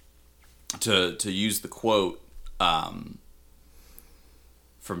 to use the quote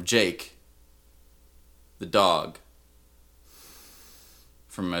from Jake, the dog,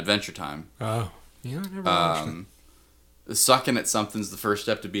 from Adventure Time. Oh. Yeah, I never watched Sucking at something's the first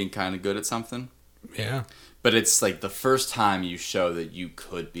step to being kind of good at something. it. Yeah. But it's like the first time you show that you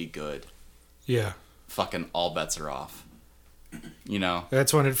could be good, Yeah. fucking all bets are off. You know?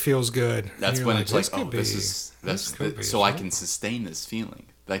 That's when it feels good. That's You're when it's like, this could oh, be- this could be so I something. can sustain this feeling.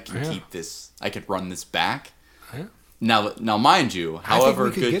 I can Yeah. keep this. I could run this back. Yeah. Now, mind you, I think however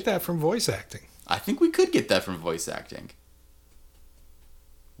we could good, get that from voice acting. I think we could get that from voice acting.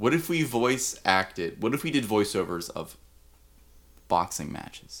 What if we voice acted? What if we did voiceovers of boxing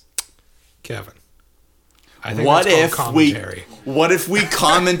matches? Kevin. I think What that's if called we? commentary. What if we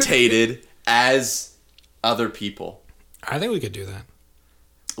commentated as other people I think we could do that.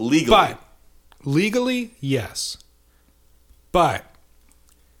 legally? But legally, yes. But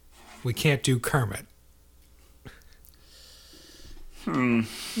we can't do Kermit.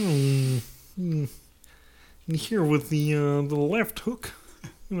 Here with the left hook,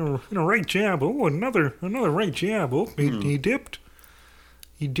 and a right jab. Oh, another right jab. Oh, he dipped.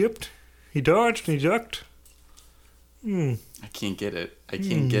 He dipped. He dodged. He ducked. I can't get it. I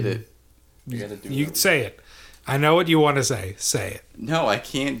can't get it. You gotta do You it. say it. I know what you want to say. Say it. No, I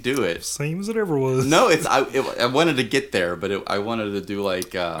can't do it. Same as it ever was. No, I wanted to get there, but I wanted to do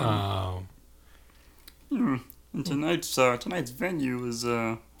like Um, And tonight's venue is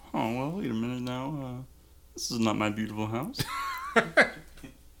oh well, wait a minute now. This is not my beautiful house.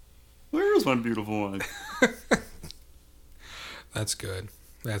 Where is my beautiful wife? That's good.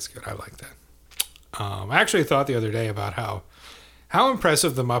 That's good. I like that. I actually thought the other day about how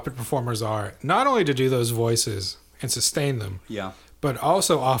impressive the Muppet performers are, not only to do those voices and sustain them, yeah. but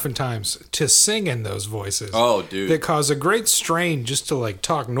also oftentimes to sing in those voices Oh, dude. that cause a great strain just to like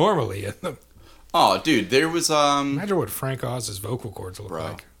talk normally in them. Oh, dude. There was Imagine what Frank Oz's vocal cords look Bro.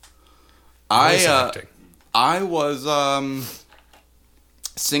 like. Voice acting. I was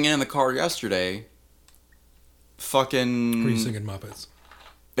singing in the car yesterday. Fucking. Were you singing Muppets?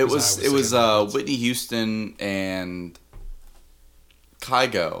 It 'Cause was I was singing Muppets. Whitney Houston and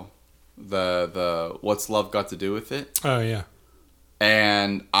Kygo. The What's Love Got to Do with It? Oh yeah.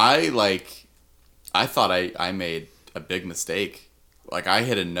 And I thought I made a big mistake. Like I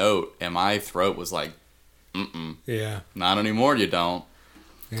hit a note and my throat was like, Yeah. not anymore, you don't.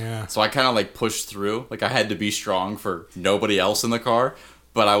 Yeah. So I kind of like pushed through. Like I had to be strong for nobody else in the car,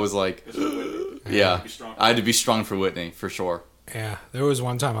 but I was like, yeah, Be strong. I had to be strong for Whitney for sure. Yeah. There was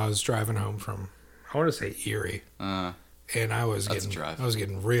one time I was driving home from, I want to say Erie, and I was That's a getting drive. I was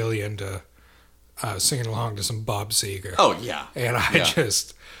getting really into singing along to some Bob Seger. Oh yeah, And I Yeah.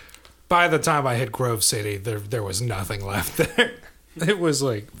 just, by the time I hit Grove City, there was nothing left there. It was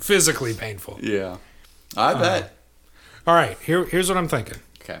like physically painful. yeah. I bet. All right, here's what I'm thinking.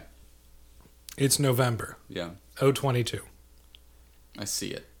 Okay. It's November Yeah, 022. I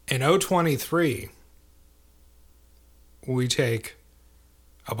see it. In 023, we take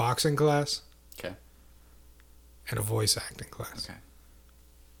a boxing class Okay. and a voice acting class. Okay.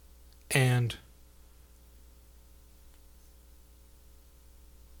 And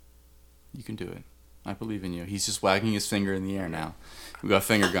You can do it. I believe in you. He's just wagging his finger in the air now. We got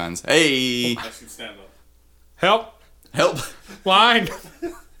finger guns. Hey, I should stand up. Help! help! Line!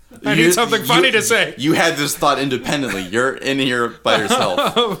 I need something funny to say. You had this thought independently. You're in here by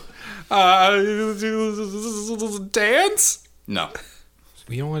yourself. Dance? No,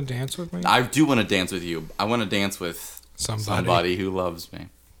 You don't want to dance with me? I do want to dance with you. I want to dance with somebody who loves me.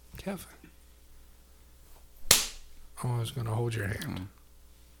 Kevin. Oh, I was going to hold your hand.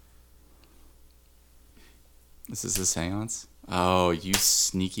 This is a seance? Oh, you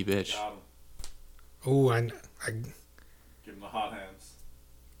sneaky bitch. Got him. Oh, I Give him the hot hands.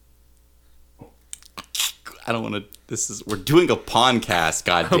 I don't want to. We're doing a podcast,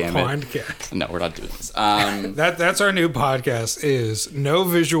 god damn it. podcast. No, we're not doing this. That's our new podcast is no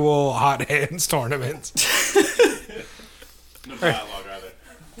visual hot hands tournament. No dialogue either.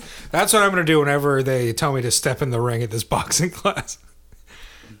 That's what I'm going to do whenever they tell me to step in the ring at this boxing class.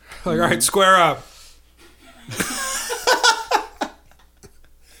 Like, all right, square up.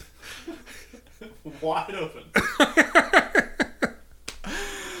 Wide open.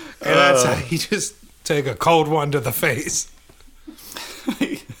 And that's how you just take a cold one to the face.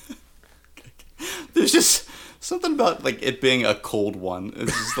 There's just something about like it being a cold one.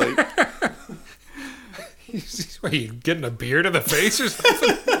 It's just like What, you getting a beer to the face or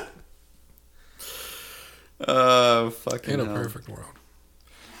something? fucking In a hell. perfect world.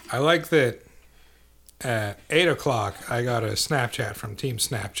 I like that at 8 o'clock, I got a Snapchat from Team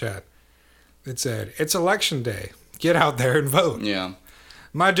Snapchat that said, "It's election day. Get out there and vote." Yeah.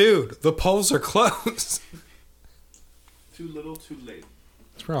 My dude, the polls are closed. Too little, too late.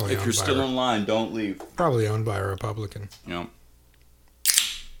 It's probably If owned you're by still a, in line, don't leave. probably owned by a Republican. You know.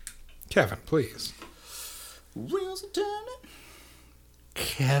 Kevin, please. Wheels are turning.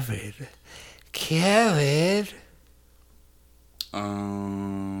 Kevin.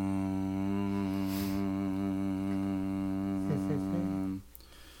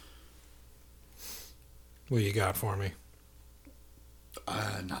 What you got for me?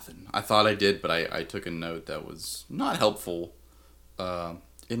 Nothing. I thought I did, but I took a note that was not helpful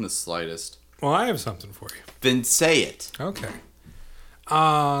in the slightest. Well, I have something for you. Then say it. Okay.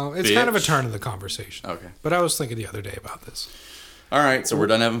 It's kind of a Bitch. turn in the conversation. Okay. But I was thinking the other day about this. All right, so we're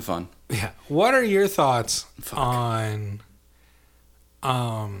done having fun. Yeah. What are your thoughts on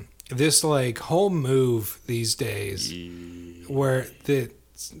this like whole move these days where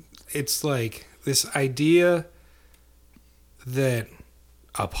it's like this idea that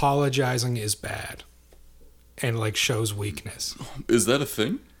apologizing is bad and like shows weakness. Is that a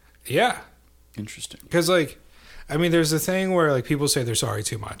thing? Yeah. Interesting. Cuz like I mean there's a thing where like people say they're sorry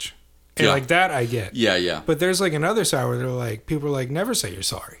too much. And Yeah. like that I get. Yeah, yeah. But there's like another side where they're like people are like never say you're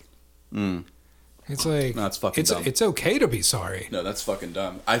sorry. Mm. It's like No, it's fucking dumb. it's okay to be sorry. No, that's fucking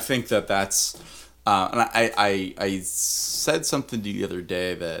dumb. I think that's, and I said something to you the other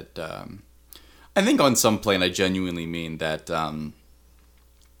day that I think on some plane I genuinely mean that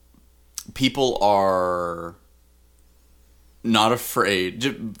people are not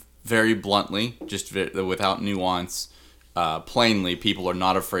afraid, very bluntly, just without nuance, plainly, people are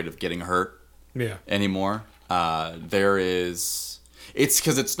not afraid of getting hurt Yeah. anymore. It's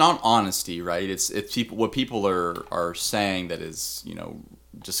because it's not honesty, right? It's people. What people are saying that is,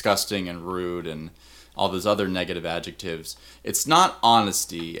 disgusting and rude and all those other negative adjectives. It's not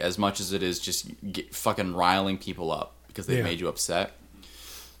honesty as much as it is just fucking riling people up because they Yeah. made you upset.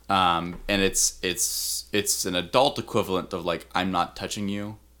 And it's an adult equivalent of like, I'm not touching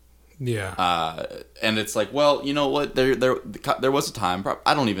you. Yeah. And it's like, well, you know what? There was a time.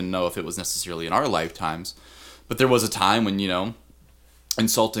 I don't even know if it was necessarily in our lifetimes, but there was a time when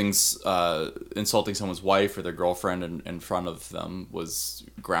insulting someone's wife or their girlfriend in front of them was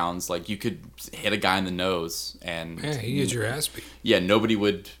grounds like you could hit a guy in the nose and Yeah, you get your ass beat. yeah, nobody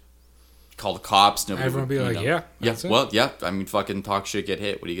would call the cops. Nobody Everyone would be like, yeah, yeah. that's it. Well, yeah. I mean, fucking talk shit, get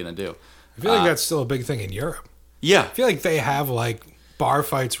hit. What are you gonna do? I feel like that's still a big thing in Europe. Yeah, I feel like they have like bar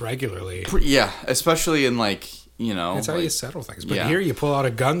fights regularly. yeah. Especially in like. That's how like- you settle things. But yeah. here you pull out a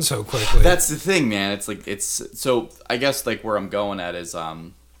gun so quickly. That's the thing, man. It's like so. I guess like where I'm going at is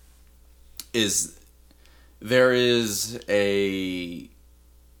there is a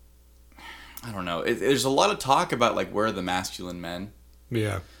I don't know. There's a lot of talk about like where are the masculine men,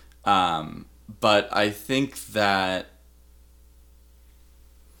 yeah. but I think that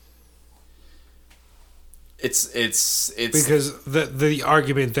it's Because the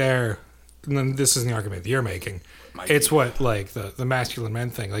argument there, and then this is the argument that you're making. Might It's be. what like the masculine men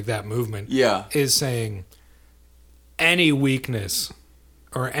thing, like that movement. Yeah. Is saying any weakness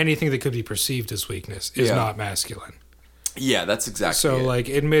or anything that could be perceived as weakness is Yeah. not masculine. Yeah, that's exactly So it. like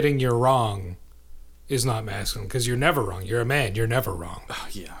admitting you're wrong is not masculine because you're never wrong. You're a man. You're never wrong. Oh,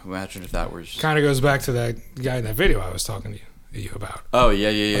 yeah, imagine if that was. Kind of goes back to that guy in that video I was talking to you about. Oh yeah,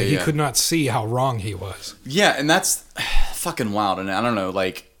 yeah, yeah. Like, yeah. he could not see how wrong he was. Yeah, and that's fucking wild. And I don't know,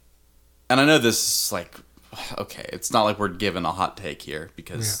 like, and I know this is like, okay, it's not like we're giving a hot take here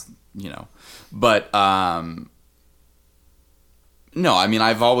because but no, I mean,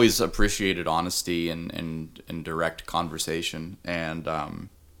 I've always appreciated honesty and direct conversation, and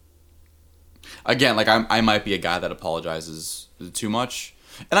again, like I might be a guy that apologizes too much,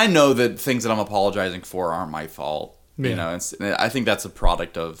 and I know that things that I'm apologizing for aren't my fault. Yeah. I think that's a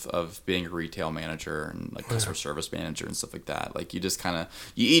product of being a retail manager and like customer service manager and stuff like that. Like you just kind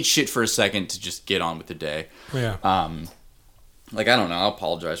of you eat shit for a second to just get on with the day. Yeah. Like I don't know, I'll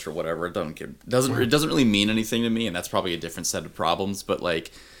apologize for whatever. It doesn't really mean anything to me, and that's probably a different set of problems. But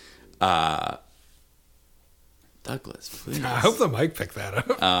like, Douglas, please. I hope the mic picked that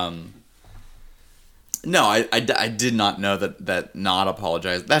up. No, I did not know that not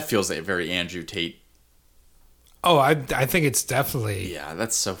apologize. That feels like a very Andrew Tate. Oh, I think it's definitely Yeah,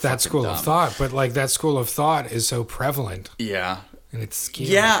 that's so that fucking school dumb. of thought, but like that school of thought is so prevalent Yeah. and it's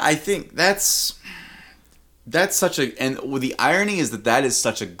scary. Yeah, I think that's such a, and well, the irony is that is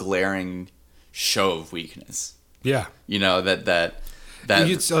such a glaring show of weakness. Yeah. You know that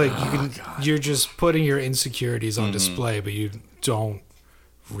It's like you're just putting your insecurities on display, but you don't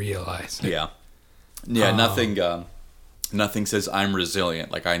realize it. yeah, nothing says I'm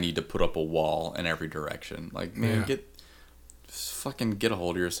resilient like I need to put up a wall in every direction. Like man, Yeah. fucking get a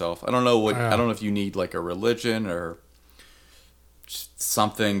hold of yourself. I don't know I don't know if you need like a religion or just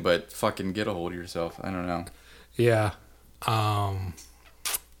something, but fucking get a hold of yourself. I don't know. Yeah. There's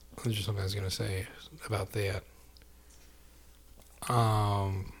just something I was gonna say about that.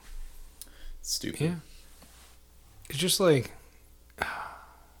 Stupid. Yeah.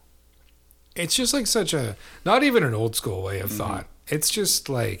 It's just like such a not even an old school way of thought. It's just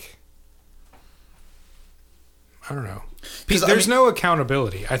like I don't know. 'Cause, There's no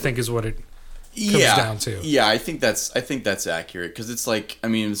accountability, I think is what it comes down to. Yeah, I think that's accurate because it's like I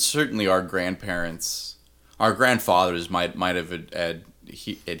mean certainly our grandparents, our grandfathers might have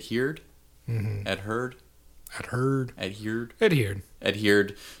adhered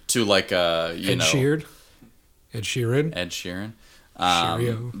to like Ed Sheeran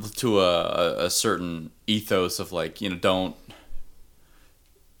to a certain ethos of like don't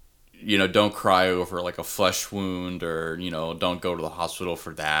cry over like a flesh wound or don't go to the hospital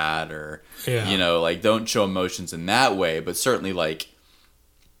for that or like don't show emotions in that way, but certainly like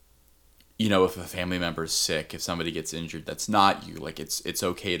if a family member is sick, if somebody gets injured that's not you, like it's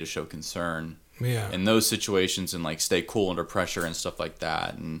okay to show concern in those situations and like stay cool under pressure and stuff like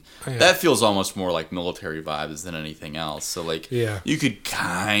that, and that feels almost more like military vibes than anything else. So like you could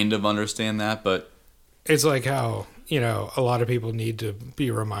kind of understand that, but it's like how a lot of people need to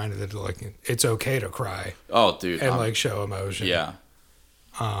be reminded that like it's okay to cry. Oh, dude, and like show emotion. Yeah.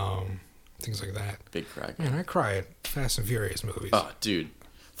 Things like that. Big cry. Man, I cry at Fast and Furious movies. Oh, dude,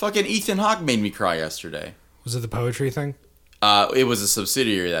 fucking Ethan Hawke made me cry yesterday. Was it the poetry thing? It was a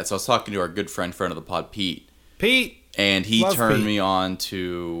subsidiary of that. So I was talking to our good friend of the pod, Pete, and he turned me on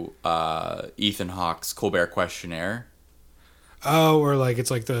to Ethan Hawke's Colbert Questionnaire. Oh, or like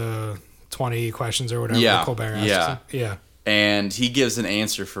it's like the 20 questions or whatever Colbert asks. Yeah. And he gives an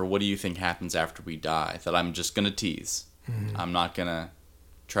answer for what do you think happens after we die that I'm just going to tease. Mm-hmm. I'm not going to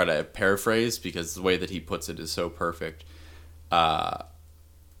try to paraphrase because the way that he puts it is so perfect that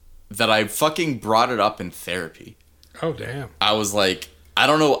I fucking brought it up in therapy. Oh, damn. I was like, I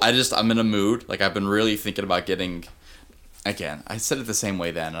don't know. I'm in a mood. Like, I've been really thinking about getting... Again, I said it the same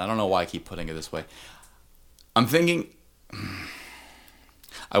way then, and I don't know why I keep putting it this way. I'm thinking...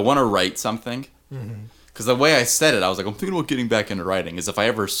 I want to write something. Because the way I said it, I was like, I'm thinking about getting back into writing as if I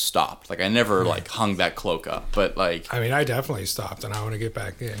ever stopped. Like, I never, like, hung that cloak up. But, like... I mean, I definitely stopped, and I want to get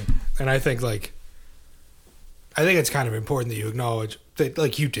back in. And I think, like... I think it's kind of important that you acknowledge that,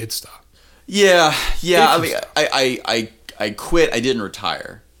 like, you did stop. Yeah. I mean, I quit. I didn't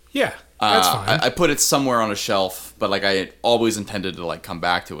retire. Yeah, that's fine. I put it somewhere on a shelf, but like I always intended to like come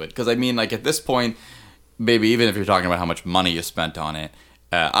back to it because I mean, like at this point, baby, even if you're talking about how much money you spent on it,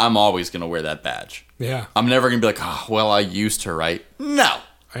 I'm always gonna wear that badge. Yeah, I'm never gonna be like, oh, well, I used to write. No.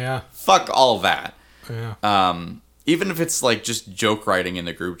 Yeah. Fuck all that. Yeah. Even if it's like just joke writing in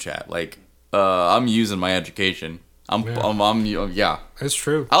the group chat, like I'm using my education. I'm It's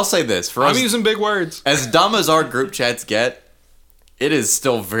true. I'll say this I'm using big words. As dumb as our group chats get, it is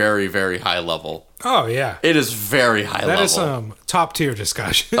still very, very high level. Oh yeah, it is very high level. That is some top tier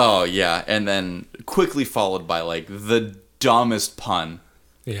discussion. Oh yeah, and then quickly followed by like the dumbest pun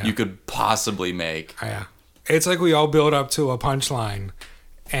Yeah. you could possibly make. Yeah. It's like we all build up to a punchline,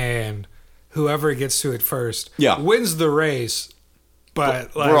 and whoever gets to it first wins the race.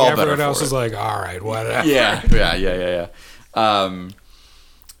 But like we're all better everyone for else it. is like, all right, whatever. Yeah.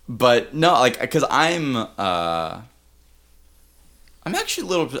 But no, like, because I'm actually a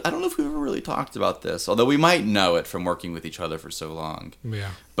little bit, I don't know if we've ever really talked about this, although we might know it from working with each other for so long.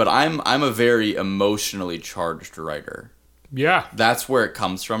 Yeah. But I'm a very emotionally charged writer. Yeah. That's where it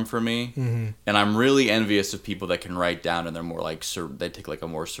comes from for me. Mm-hmm. And I'm really envious of people that can write down and they're more like, they take like a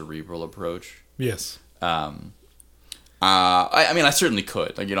more cerebral approach. Yes. I mean, I certainly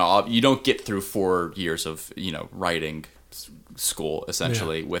could. Like, you don't get through 4 years of, writing school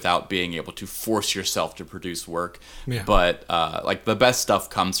essentially without being able to force yourself to produce work. Yeah. But like the best stuff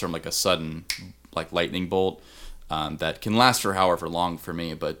comes from like a sudden like lightning bolt that can last for however long for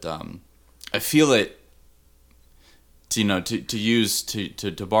me. But I feel it. To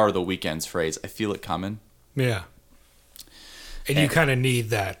borrow the Weeknd's phrase, I feel it coming. Yeah. And you kind of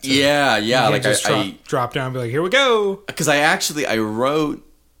need that. Yeah. You can't Like just drop down and be like, here we go. Because I wrote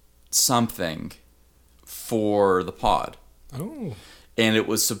something for the pod. Oh. And it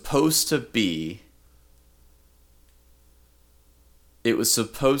was supposed to be. It was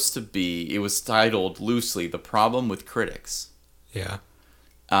titled loosely "The Problem with Critics." Yeah.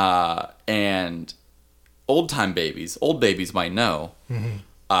 And old babies might know. Mm-hmm.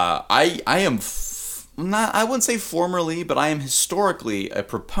 I am not. I wouldn't say formerly, but I am historically a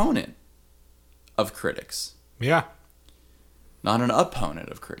proponent of critics. Yeah. Not an opponent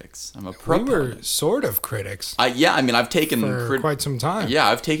of critics. I'm a We proponent. were sort of critics I've taken for quite some time. Yeah,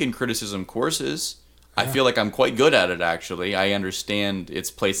 I've taken criticism courses. I feel like I'm quite good at it, actually. I understand its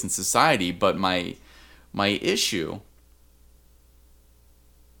place in society, but my issue...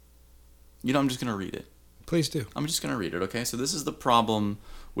 I'm just going to read it. Please do. I'm just going to read it, okay? So this is the problem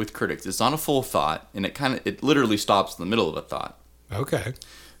with critics. It's not a full thought, and it literally stops in the middle of a thought. Okay.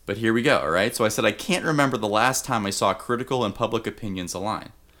 But here we go, all right? So I said, I can't remember the last time I saw critical and public opinions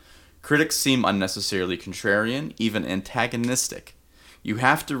align. Critics seem unnecessarily contrarian, even antagonistic. You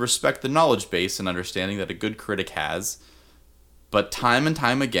have to respect the knowledge base and understanding that a good critic has. But time and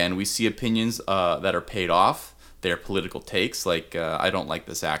time again, we see opinions that are paid off. They're political takes, like, I don't like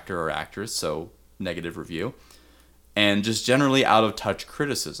this actor or actress, so negative review. And just generally out-of-touch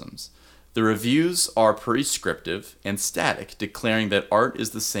criticisms. The reviews are prescriptive and static, declaring that art is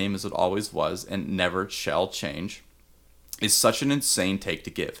the same as it always was and never shall change, is such an insane take to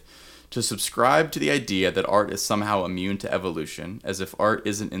give. To subscribe to the idea that art is somehow immune to evolution, as if art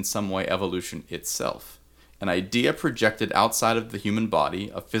isn't in some way evolution itself. An idea projected outside of the human body,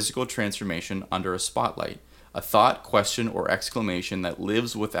 a physical transformation under a spotlight, a thought, question, or exclamation that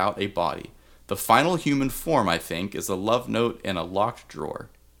lives without a body. The final human form, I think, is a love note in a locked drawer.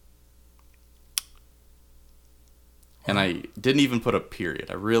 And I didn't even put a period.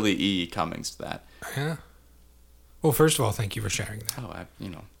 I really E. Cummings to that. Yeah. Well, first of all, thank you for sharing that. Oh, you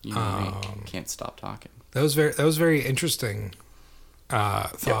know me. Can't stop talking. That was very interesting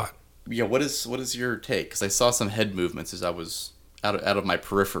thought. Yeah. What is your take? Because I saw some head movements as I was out of my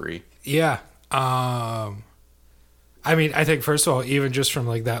periphery. Yeah. I mean, I think first of all, even just from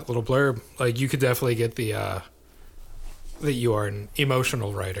like that little blurb, like you could definitely get the that you are an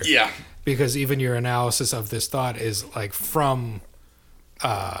emotional writer. Yeah. Because even your analysis of this thought is like from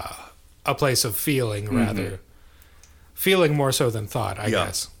a place of feeling, rather feeling more so than thought, I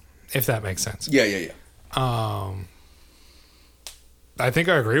guess, if that makes sense. Yeah. I think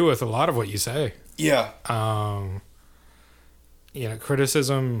I agree with a lot of what you say. Yeah.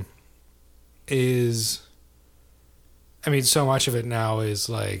 Criticism is, I mean, so much of it now is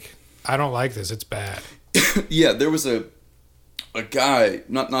like, I don't like this, it's bad. Yeah, there was a guy,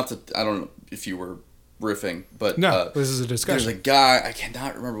 not to, I don't know if you were riffing, but no, this is a discussion. There's a guy, I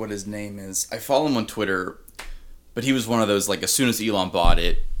cannot remember what his name is. I follow him on Twitter, but he was one of those, like, as soon as Elon bought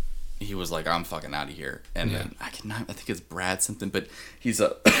it, he was like, I'm fucking out of here. And then I think it's Brad something, but he's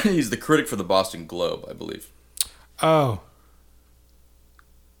the critic for the Boston Globe, I believe. Oh.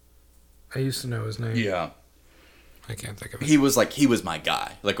 I used to know his name. Yeah. I can't think of it. He was my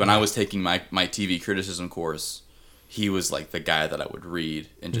guy. Like, when I was taking my TV criticism course, he was like the guy that I would read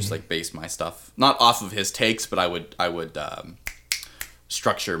and just like base my stuff not off of his takes, but I would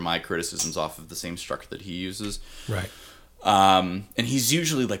structure my criticisms off of the same structure that he uses. Right. And he's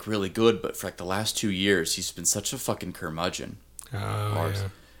usually like really good, but for like the last 2 years, he's been such a fucking curmudgeon.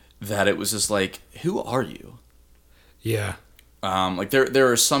 That it was just like, who are you? Yeah. Like there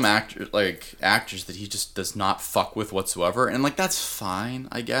are some actors that he just does not fuck with whatsoever, and like that's fine,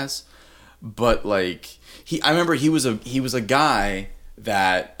 I guess. But like I remember he was a guy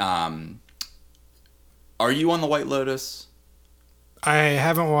that are you on the White Lotus? I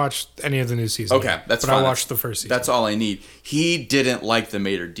haven't watched any of the new season. Okay, yet, that's but fine. I watched the first season. That's all I need. He didn't like the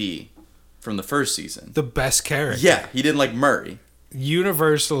Mater D from the first season. the best character. Yeah, he didn't like Murray.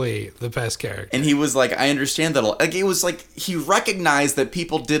 Universally the best character. And he was like, I understand that. Like, it was like he recognized that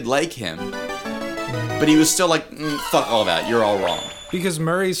people did like him, but he was still like, fuck all that. You're all wrong. Because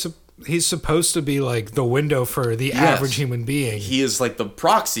he's supposed to be like the window for the average human being. He is like the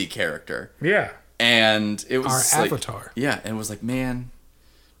proxy character. Yeah. And it was Our like, avatar. Yeah, and it was like, man,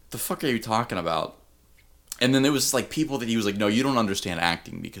 the fuck are you talking about? And then there was like people that he was like, no, you don't understand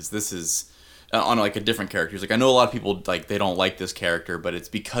acting because this is on like a different character. He's like, I know a lot of people like they don't like this character, but it's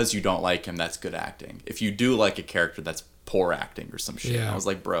because you don't like him that's good acting. If you do like a character, that's poor acting or some shit. Yeah. And I was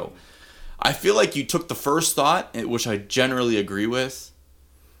like, bro, I feel like you took the first thought, which I generally agree with.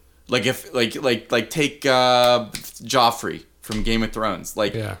 Like if like take Joffrey from Game of Thrones.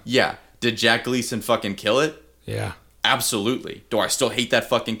 Like yeah. Did Jack Gleason fucking kill it? Yeah. Absolutely. Do I still hate that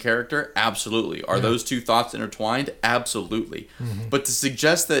fucking character? Absolutely. Are those two thoughts intertwined? Absolutely. Mm-hmm. But to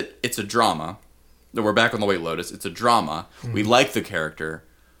suggest that it's a drama, that we're back on the White Lotus, it's a drama, we like the character,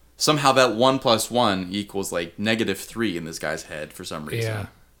 somehow that 1 + 1 equals like -3 in this guy's head for some reason. Yeah.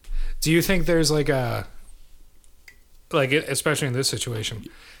 Do you think there's like especially in this situation,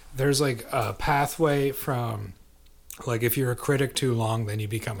 there's like a pathway from, like, if you're a critic too long, then you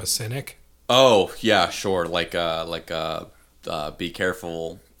become a cynic? Oh, yeah, sure. Like be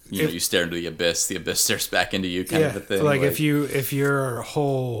careful. You know, you stare into the abyss stares back into you kind of a thing. Like if your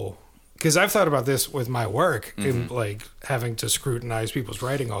whole... Because I've thought about this with my work, in like having to scrutinize people's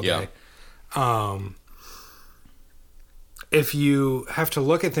writing all day. If you have to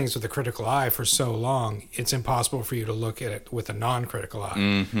look at things with a critical eye for so long, it's impossible for you to look at it with a non-critical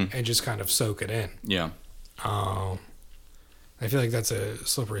eye and just kind of soak it in. Yeah. I feel like that's a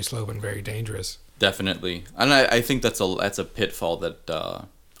slippery slope and very dangerous. Definitely. And I think that's a pitfall that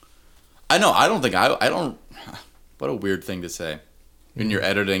I don't what a weird thing to say when you're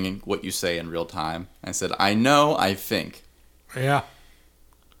editing what you say in real time. I said, I think. Yeah.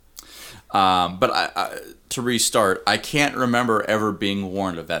 But to restart, I can't remember ever being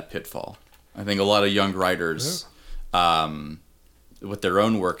warned of that pitfall. I think a lot of young writers, with their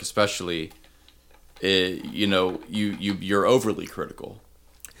own work especially, you're overly critical.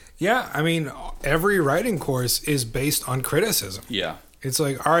 Yeah, I mean, every writing course is based on criticism. Yeah. It's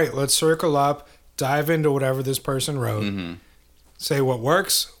like, all right, let's circle up, dive into whatever this person wrote, say what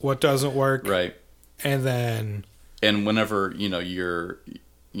works, what doesn't work. Right. And then... And whenever, you're,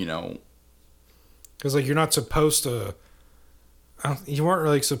 Because, like, you're not supposed to... you weren't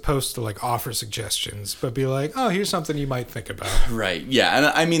really supposed to, like, offer suggestions, but be like, oh, here's something you might think about. Right, yeah. And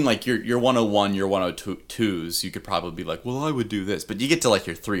I mean, like, your 101, your 102s, you could probably be like, well, I would do this. But you get to, like,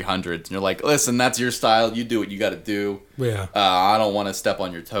 your 300s, and you're like, listen, that's your style. You do what you got to do. Yeah. I don't want to step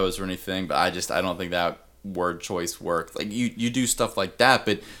on your toes or anything, but I don't think that word choice worked. Like, you do stuff like that,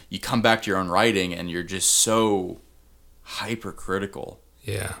 but you come back to your own writing, and you're just so hypercritical.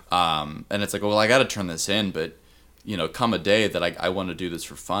 Yeah. And it's like, well, I got to turn this in, but... come a day that I want to do this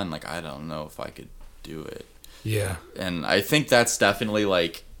for fun, like, I don't know if I could do it. Yeah. And I think that's definitely,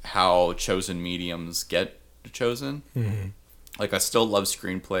 like, how chosen mediums get chosen. Mm-hmm. Like, I still love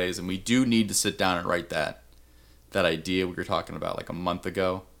screenplays, and we do need to sit down and write that idea we were talking about, like, a month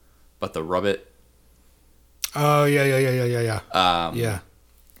ago, about the Rubbit. Oh, yeah. Yeah.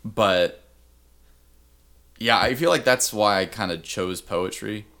 But, yeah, I feel like that's why I kind of chose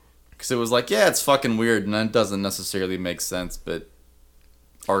poetry. Because it was like, yeah, it's fucking weird, and it doesn't necessarily make sense, but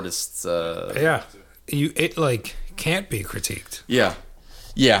artists... yeah. It, like, can't be critiqued. Yeah.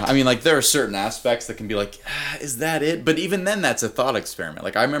 Yeah, I mean, like, there are certain aspects that can be like, is that it? But even then, that's a thought experiment.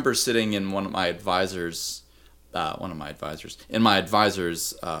 Like, I remember sitting in in my advisor's office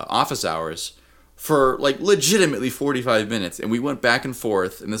hours for, like, legitimately 45 minutes, and we went back and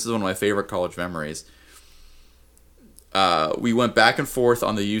forth, and this is one of my favorite college memories. We went back and forth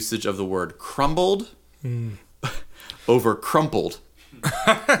on the usage of the word crumbled over crumpled.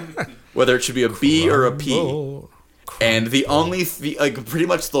 Whether it should be a B or a P. And the only, pretty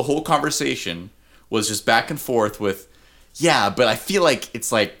much the whole conversation was just back and forth with, yeah, but I feel like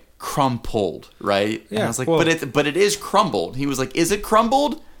it's like crumpled, right? Yeah, and I was like, but it is crumbled. He was like, is it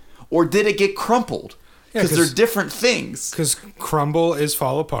crumbled or did it get crumpled? Because they're different things. Because crumble is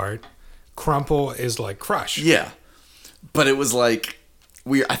fall apart. Crumple is like crush. Yeah. But it was like,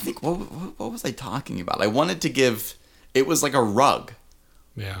 I think, what was I talking about? I wanted to give, it was like a rug.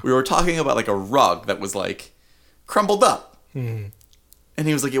 Yeah. We were talking about like a rug that was like crumbled up. Mm-hmm. And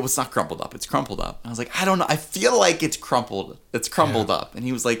he was like, it's not crumpled up. It's crumpled up. And I was like, I don't know. I feel like it's crumpled. It's crumbled up. And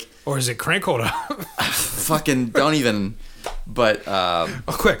he was like, Or is it crinkled up? fucking don't even. But Oh,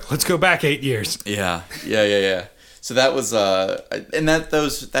 quick, let's go back 8 years. yeah. So that was and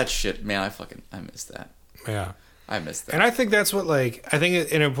that shit, man. I miss that. Yeah. I miss that. And I think that's what, like, I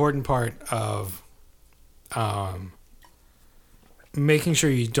think an important part of making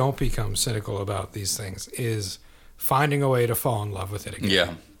sure you don't become cynical about these things is finding a way to fall in love with it again.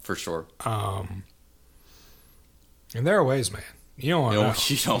 Yeah, for sure. And there are ways, man. You don't want to know.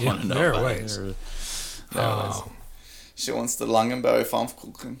 You don't want to know. There are about ways. it. There are ways. She wants the Langenberry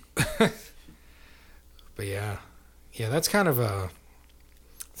Pfannkuchen. But yeah, that's kind of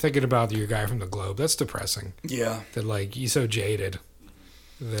thinking about your guy from the Globe. That's depressing. Yeah. That, like, he's so jaded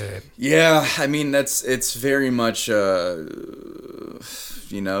that. Yeah, I mean it's very much you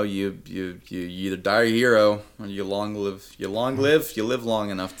either die a hero or you live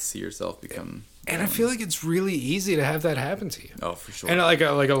long enough to see yourself become. And I feel like it's really easy to have that happen to you. Oh, for sure. And like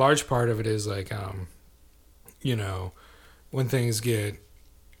a large part of it is like, when things get,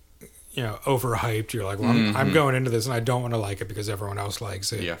 overhyped, you're like, well, I'm going into this and I don't want to like it because everyone else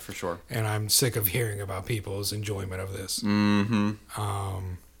likes it. Yeah, for sure. And I'm sick of hearing about people's enjoyment of this. Mm-hmm.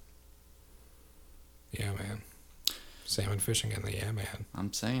 Yeah, man. Salmon fishing in the man.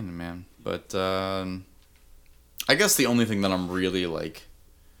 I'm saying, man. But I guess the only thing that I'm really like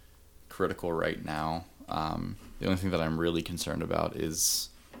critical right now, the only thing that I'm really concerned about is,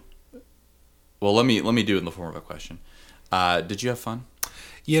 well, let me do it in the form of a question. Did you have fun?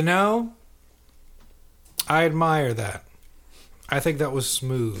 I admire that. I think that was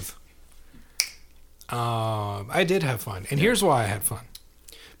smooth. I did have fun. And here's why I had fun.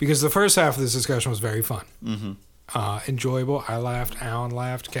 Because the first half of this discussion was very fun. Mm-hmm. Enjoyable. I laughed. Alan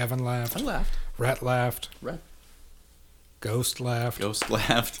laughed. Kevin laughed. I laughed. Rhett laughed. Rhett. Ghost laughed. Ghost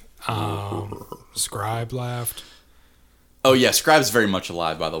laughed. Scribe laughed. Oh yeah, Scribe's very much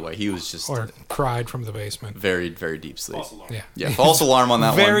alive, by the way. He was just Or cried from the basement. very, very deep sleep. False alarm. Yeah. Yeah, false alarm on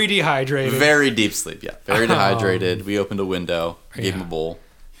that Very one. dehydrated. Very deep sleep, yeah. Very dehydrated. We opened a window, gave him a bowl.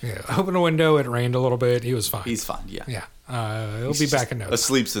 Yeah. Opened a window. It rained a little bit. He was fine. He's fine, yeah. Yeah. He'll be back in no time.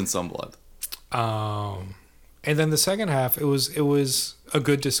 Asleep in some blood. And then the second half, it was a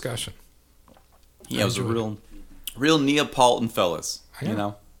good discussion. Yeah, it was a real Neapolitan fellas,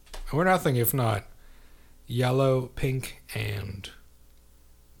 Yeah. We're nothing if not yellow, pink, and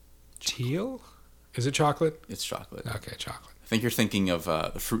teal. Is it chocolate? It's chocolate. Okay, chocolate. I think you're thinking of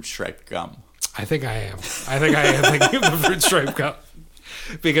the fruit striped gum. I think I am. Thinking of the fruit stripe gum.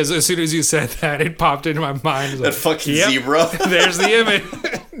 Because as soon as you said that, it popped into my mind. That fucking zebra. There's the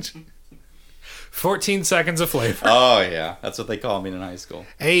image. 14 seconds of flavor. Oh, yeah. That's what they call me in high school.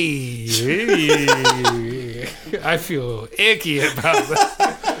 Hey. I feel icky about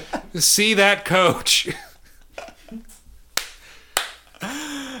that. See that, coach.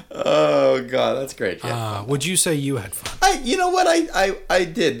 Oh, God. That's great. Yeah. Would you say you had fun? You know what? I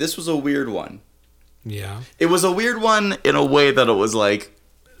did. This was a weird one. Yeah. It was a weird one in a way that it was like,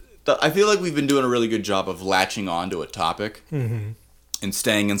 I feel like we've been doing a really good job of latching onto a topic and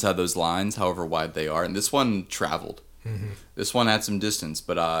staying inside those lines, however wide they are. And this one traveled. This one had some distance,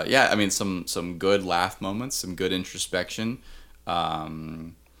 but yeah, I mean, some good laugh moments, some good introspection.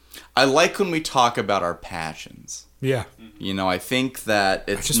 I like when we talk about our passions. Yeah. I think that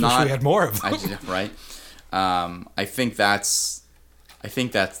it's I just not. wish we had more of them. Right. I think that's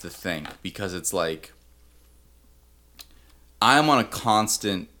the thing, because it's like I'm on a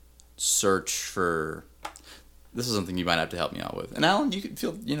constant search for. This is something you might have to help me out with. And Alan, you can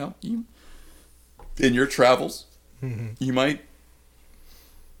feel, you in your travels, you might.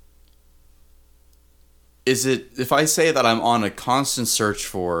 Is it, if I say that I'm on a constant search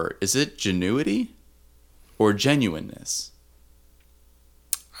for, is it genuity or genuineness?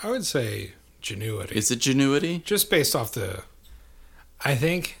 I would say genuity. Is it genuity? Just based off I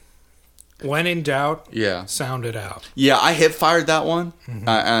think, when in doubt, Yeah. sound it out. Yeah, I hip fired that one,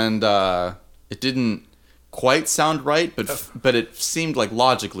 and it didn't quite sound right, but it seemed like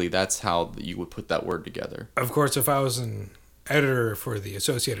logically that's how you would put that word together. Of course, if I was an editor for the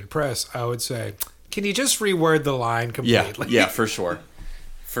Associated Press, I would say, can you just reword the line completely? Yeah, for sure.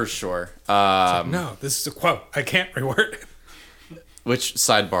 For sure. No, this is a quote. I can't reword it. Which,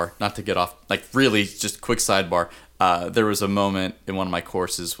 sidebar, not to get off, like really just quick sidebar, there was a moment in one of my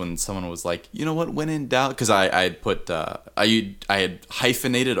courses when someone was like, you know what, when in doubt, because I had put, I had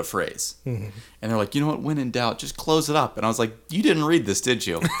hyphenated a phrase, and they're like, you know what, when in doubt, just close it up. And I was like, you didn't read this, did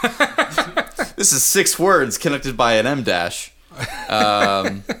you? This is 6 words connected by an M dash.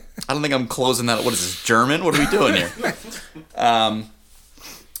 I don't think I'm closing that. What is this, German? What are we doing here?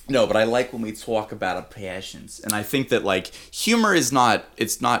 No, but I like when we talk about our passions, and I think that like humor is not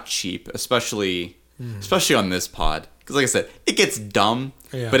cheap, especially on this pod, because like I said, it gets dumb,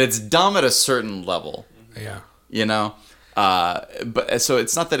 Yeah. but it's dumb at a certain level, Yeah. you know. But so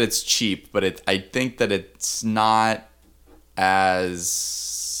it's not that it's cheap, but I think that it's not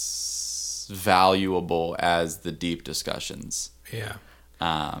as valuable as the deep discussions. Yeah.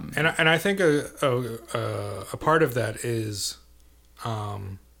 Um, And I think a part of that is, I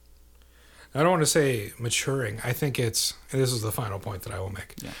don't want to say maturing. I think it's, and this is the final point that I will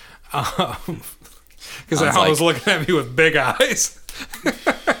make. Yeah. Because Sounds Alan was like- looking at me with big eyes.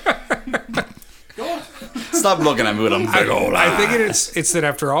 Stop looking at me with them big old I think it's that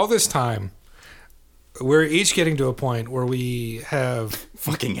after all this time, we're each getting to a point where we have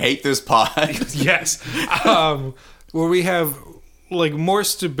fucking hate this pod. yes, where we have like more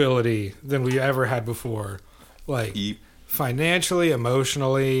stability than we ever had before, like Yep. financially,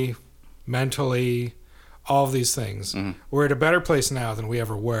 emotionally, mentally, all of these things. Mm-hmm. We're at a better place now than we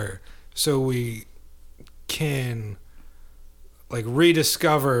ever were, so we can like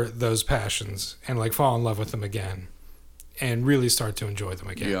rediscover those passions and like fall in love with them again and really start to enjoy them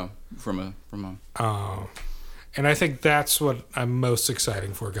again. Yeah, from a And I think that's what I'm most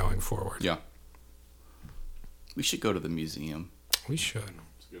excited for going forward. yeah. We should go to the museum. We should.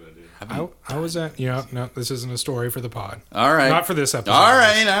 It's a good idea. I was at, no, this isn't a story for the pod. All right. Not for this episode. All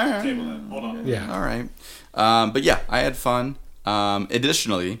right. All right. Table that. Hold on. Yeah. All right. But yeah, I had fun.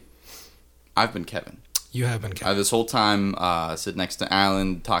 Additionally, I've been Kevin. You have been Kevin. This whole time, sit next to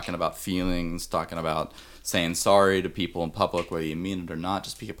Alan, talking about feelings, talking about saying sorry to people in public, whether you mean it or not.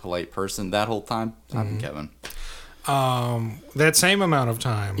 Just be a polite person. That whole time, I've been Kevin. That same amount of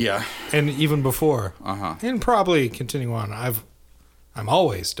time. Yeah. And even before. Uh-huh. And probably continue on. I'm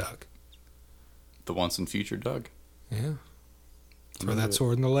always Doug. The once and future Doug. Yeah. Throw that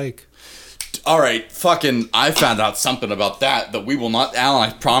sword in the lake. All right, fucking, I found out something about that we will not, Alan,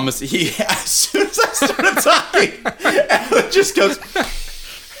 I promise, he, as soon as I started talking, Alan just goes,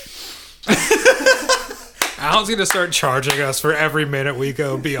 Alan's going to start charging us for every minute we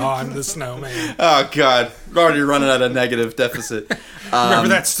go beyond the snowman. oh, God, we're already running at a negative deficit. Remember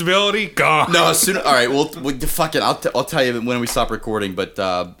that stability? Gone. No, as soon, all right, well, fuck it, I'll tell you when we stop recording, but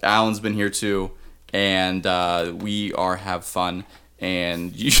Alan's been here too, and we have fun,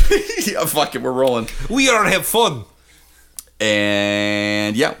 and you, yeah, fuck it, we're rolling. We are have fun.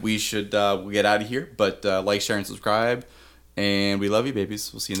 And yeah, we should get out of here, but like, share, and subscribe, and we love you,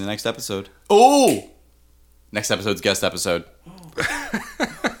 babies. We'll see you in the next episode. Oh! Next episode's guest episode.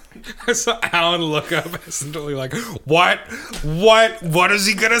 I saw Alan look up instantly like, what is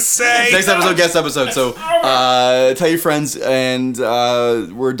he going to say? Next episode, guest episode. So tell your friends, and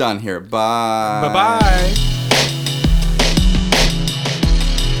we're done here. Bye. Bye-bye.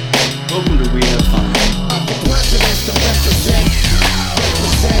 Welcome to We Have Fun. Presidents to represent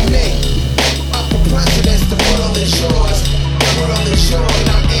me. I'm for presidents, the world is yours. The world is yours, and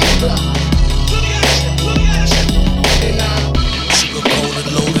I'm amped up. And I'm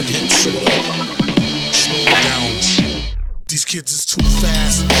Sugar-coated, loaded, hit shooter. Slow down. These kids is too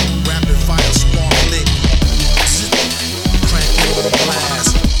fast. Rapid fire, spark lit. Crank it on the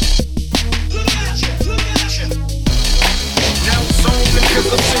blast. now zone because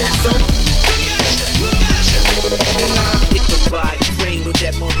I said so. And I'm Hit the body, train with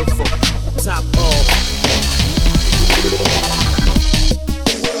that motherfucker. Top off.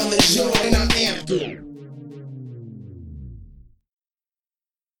 the world is yours, and I'm amped up.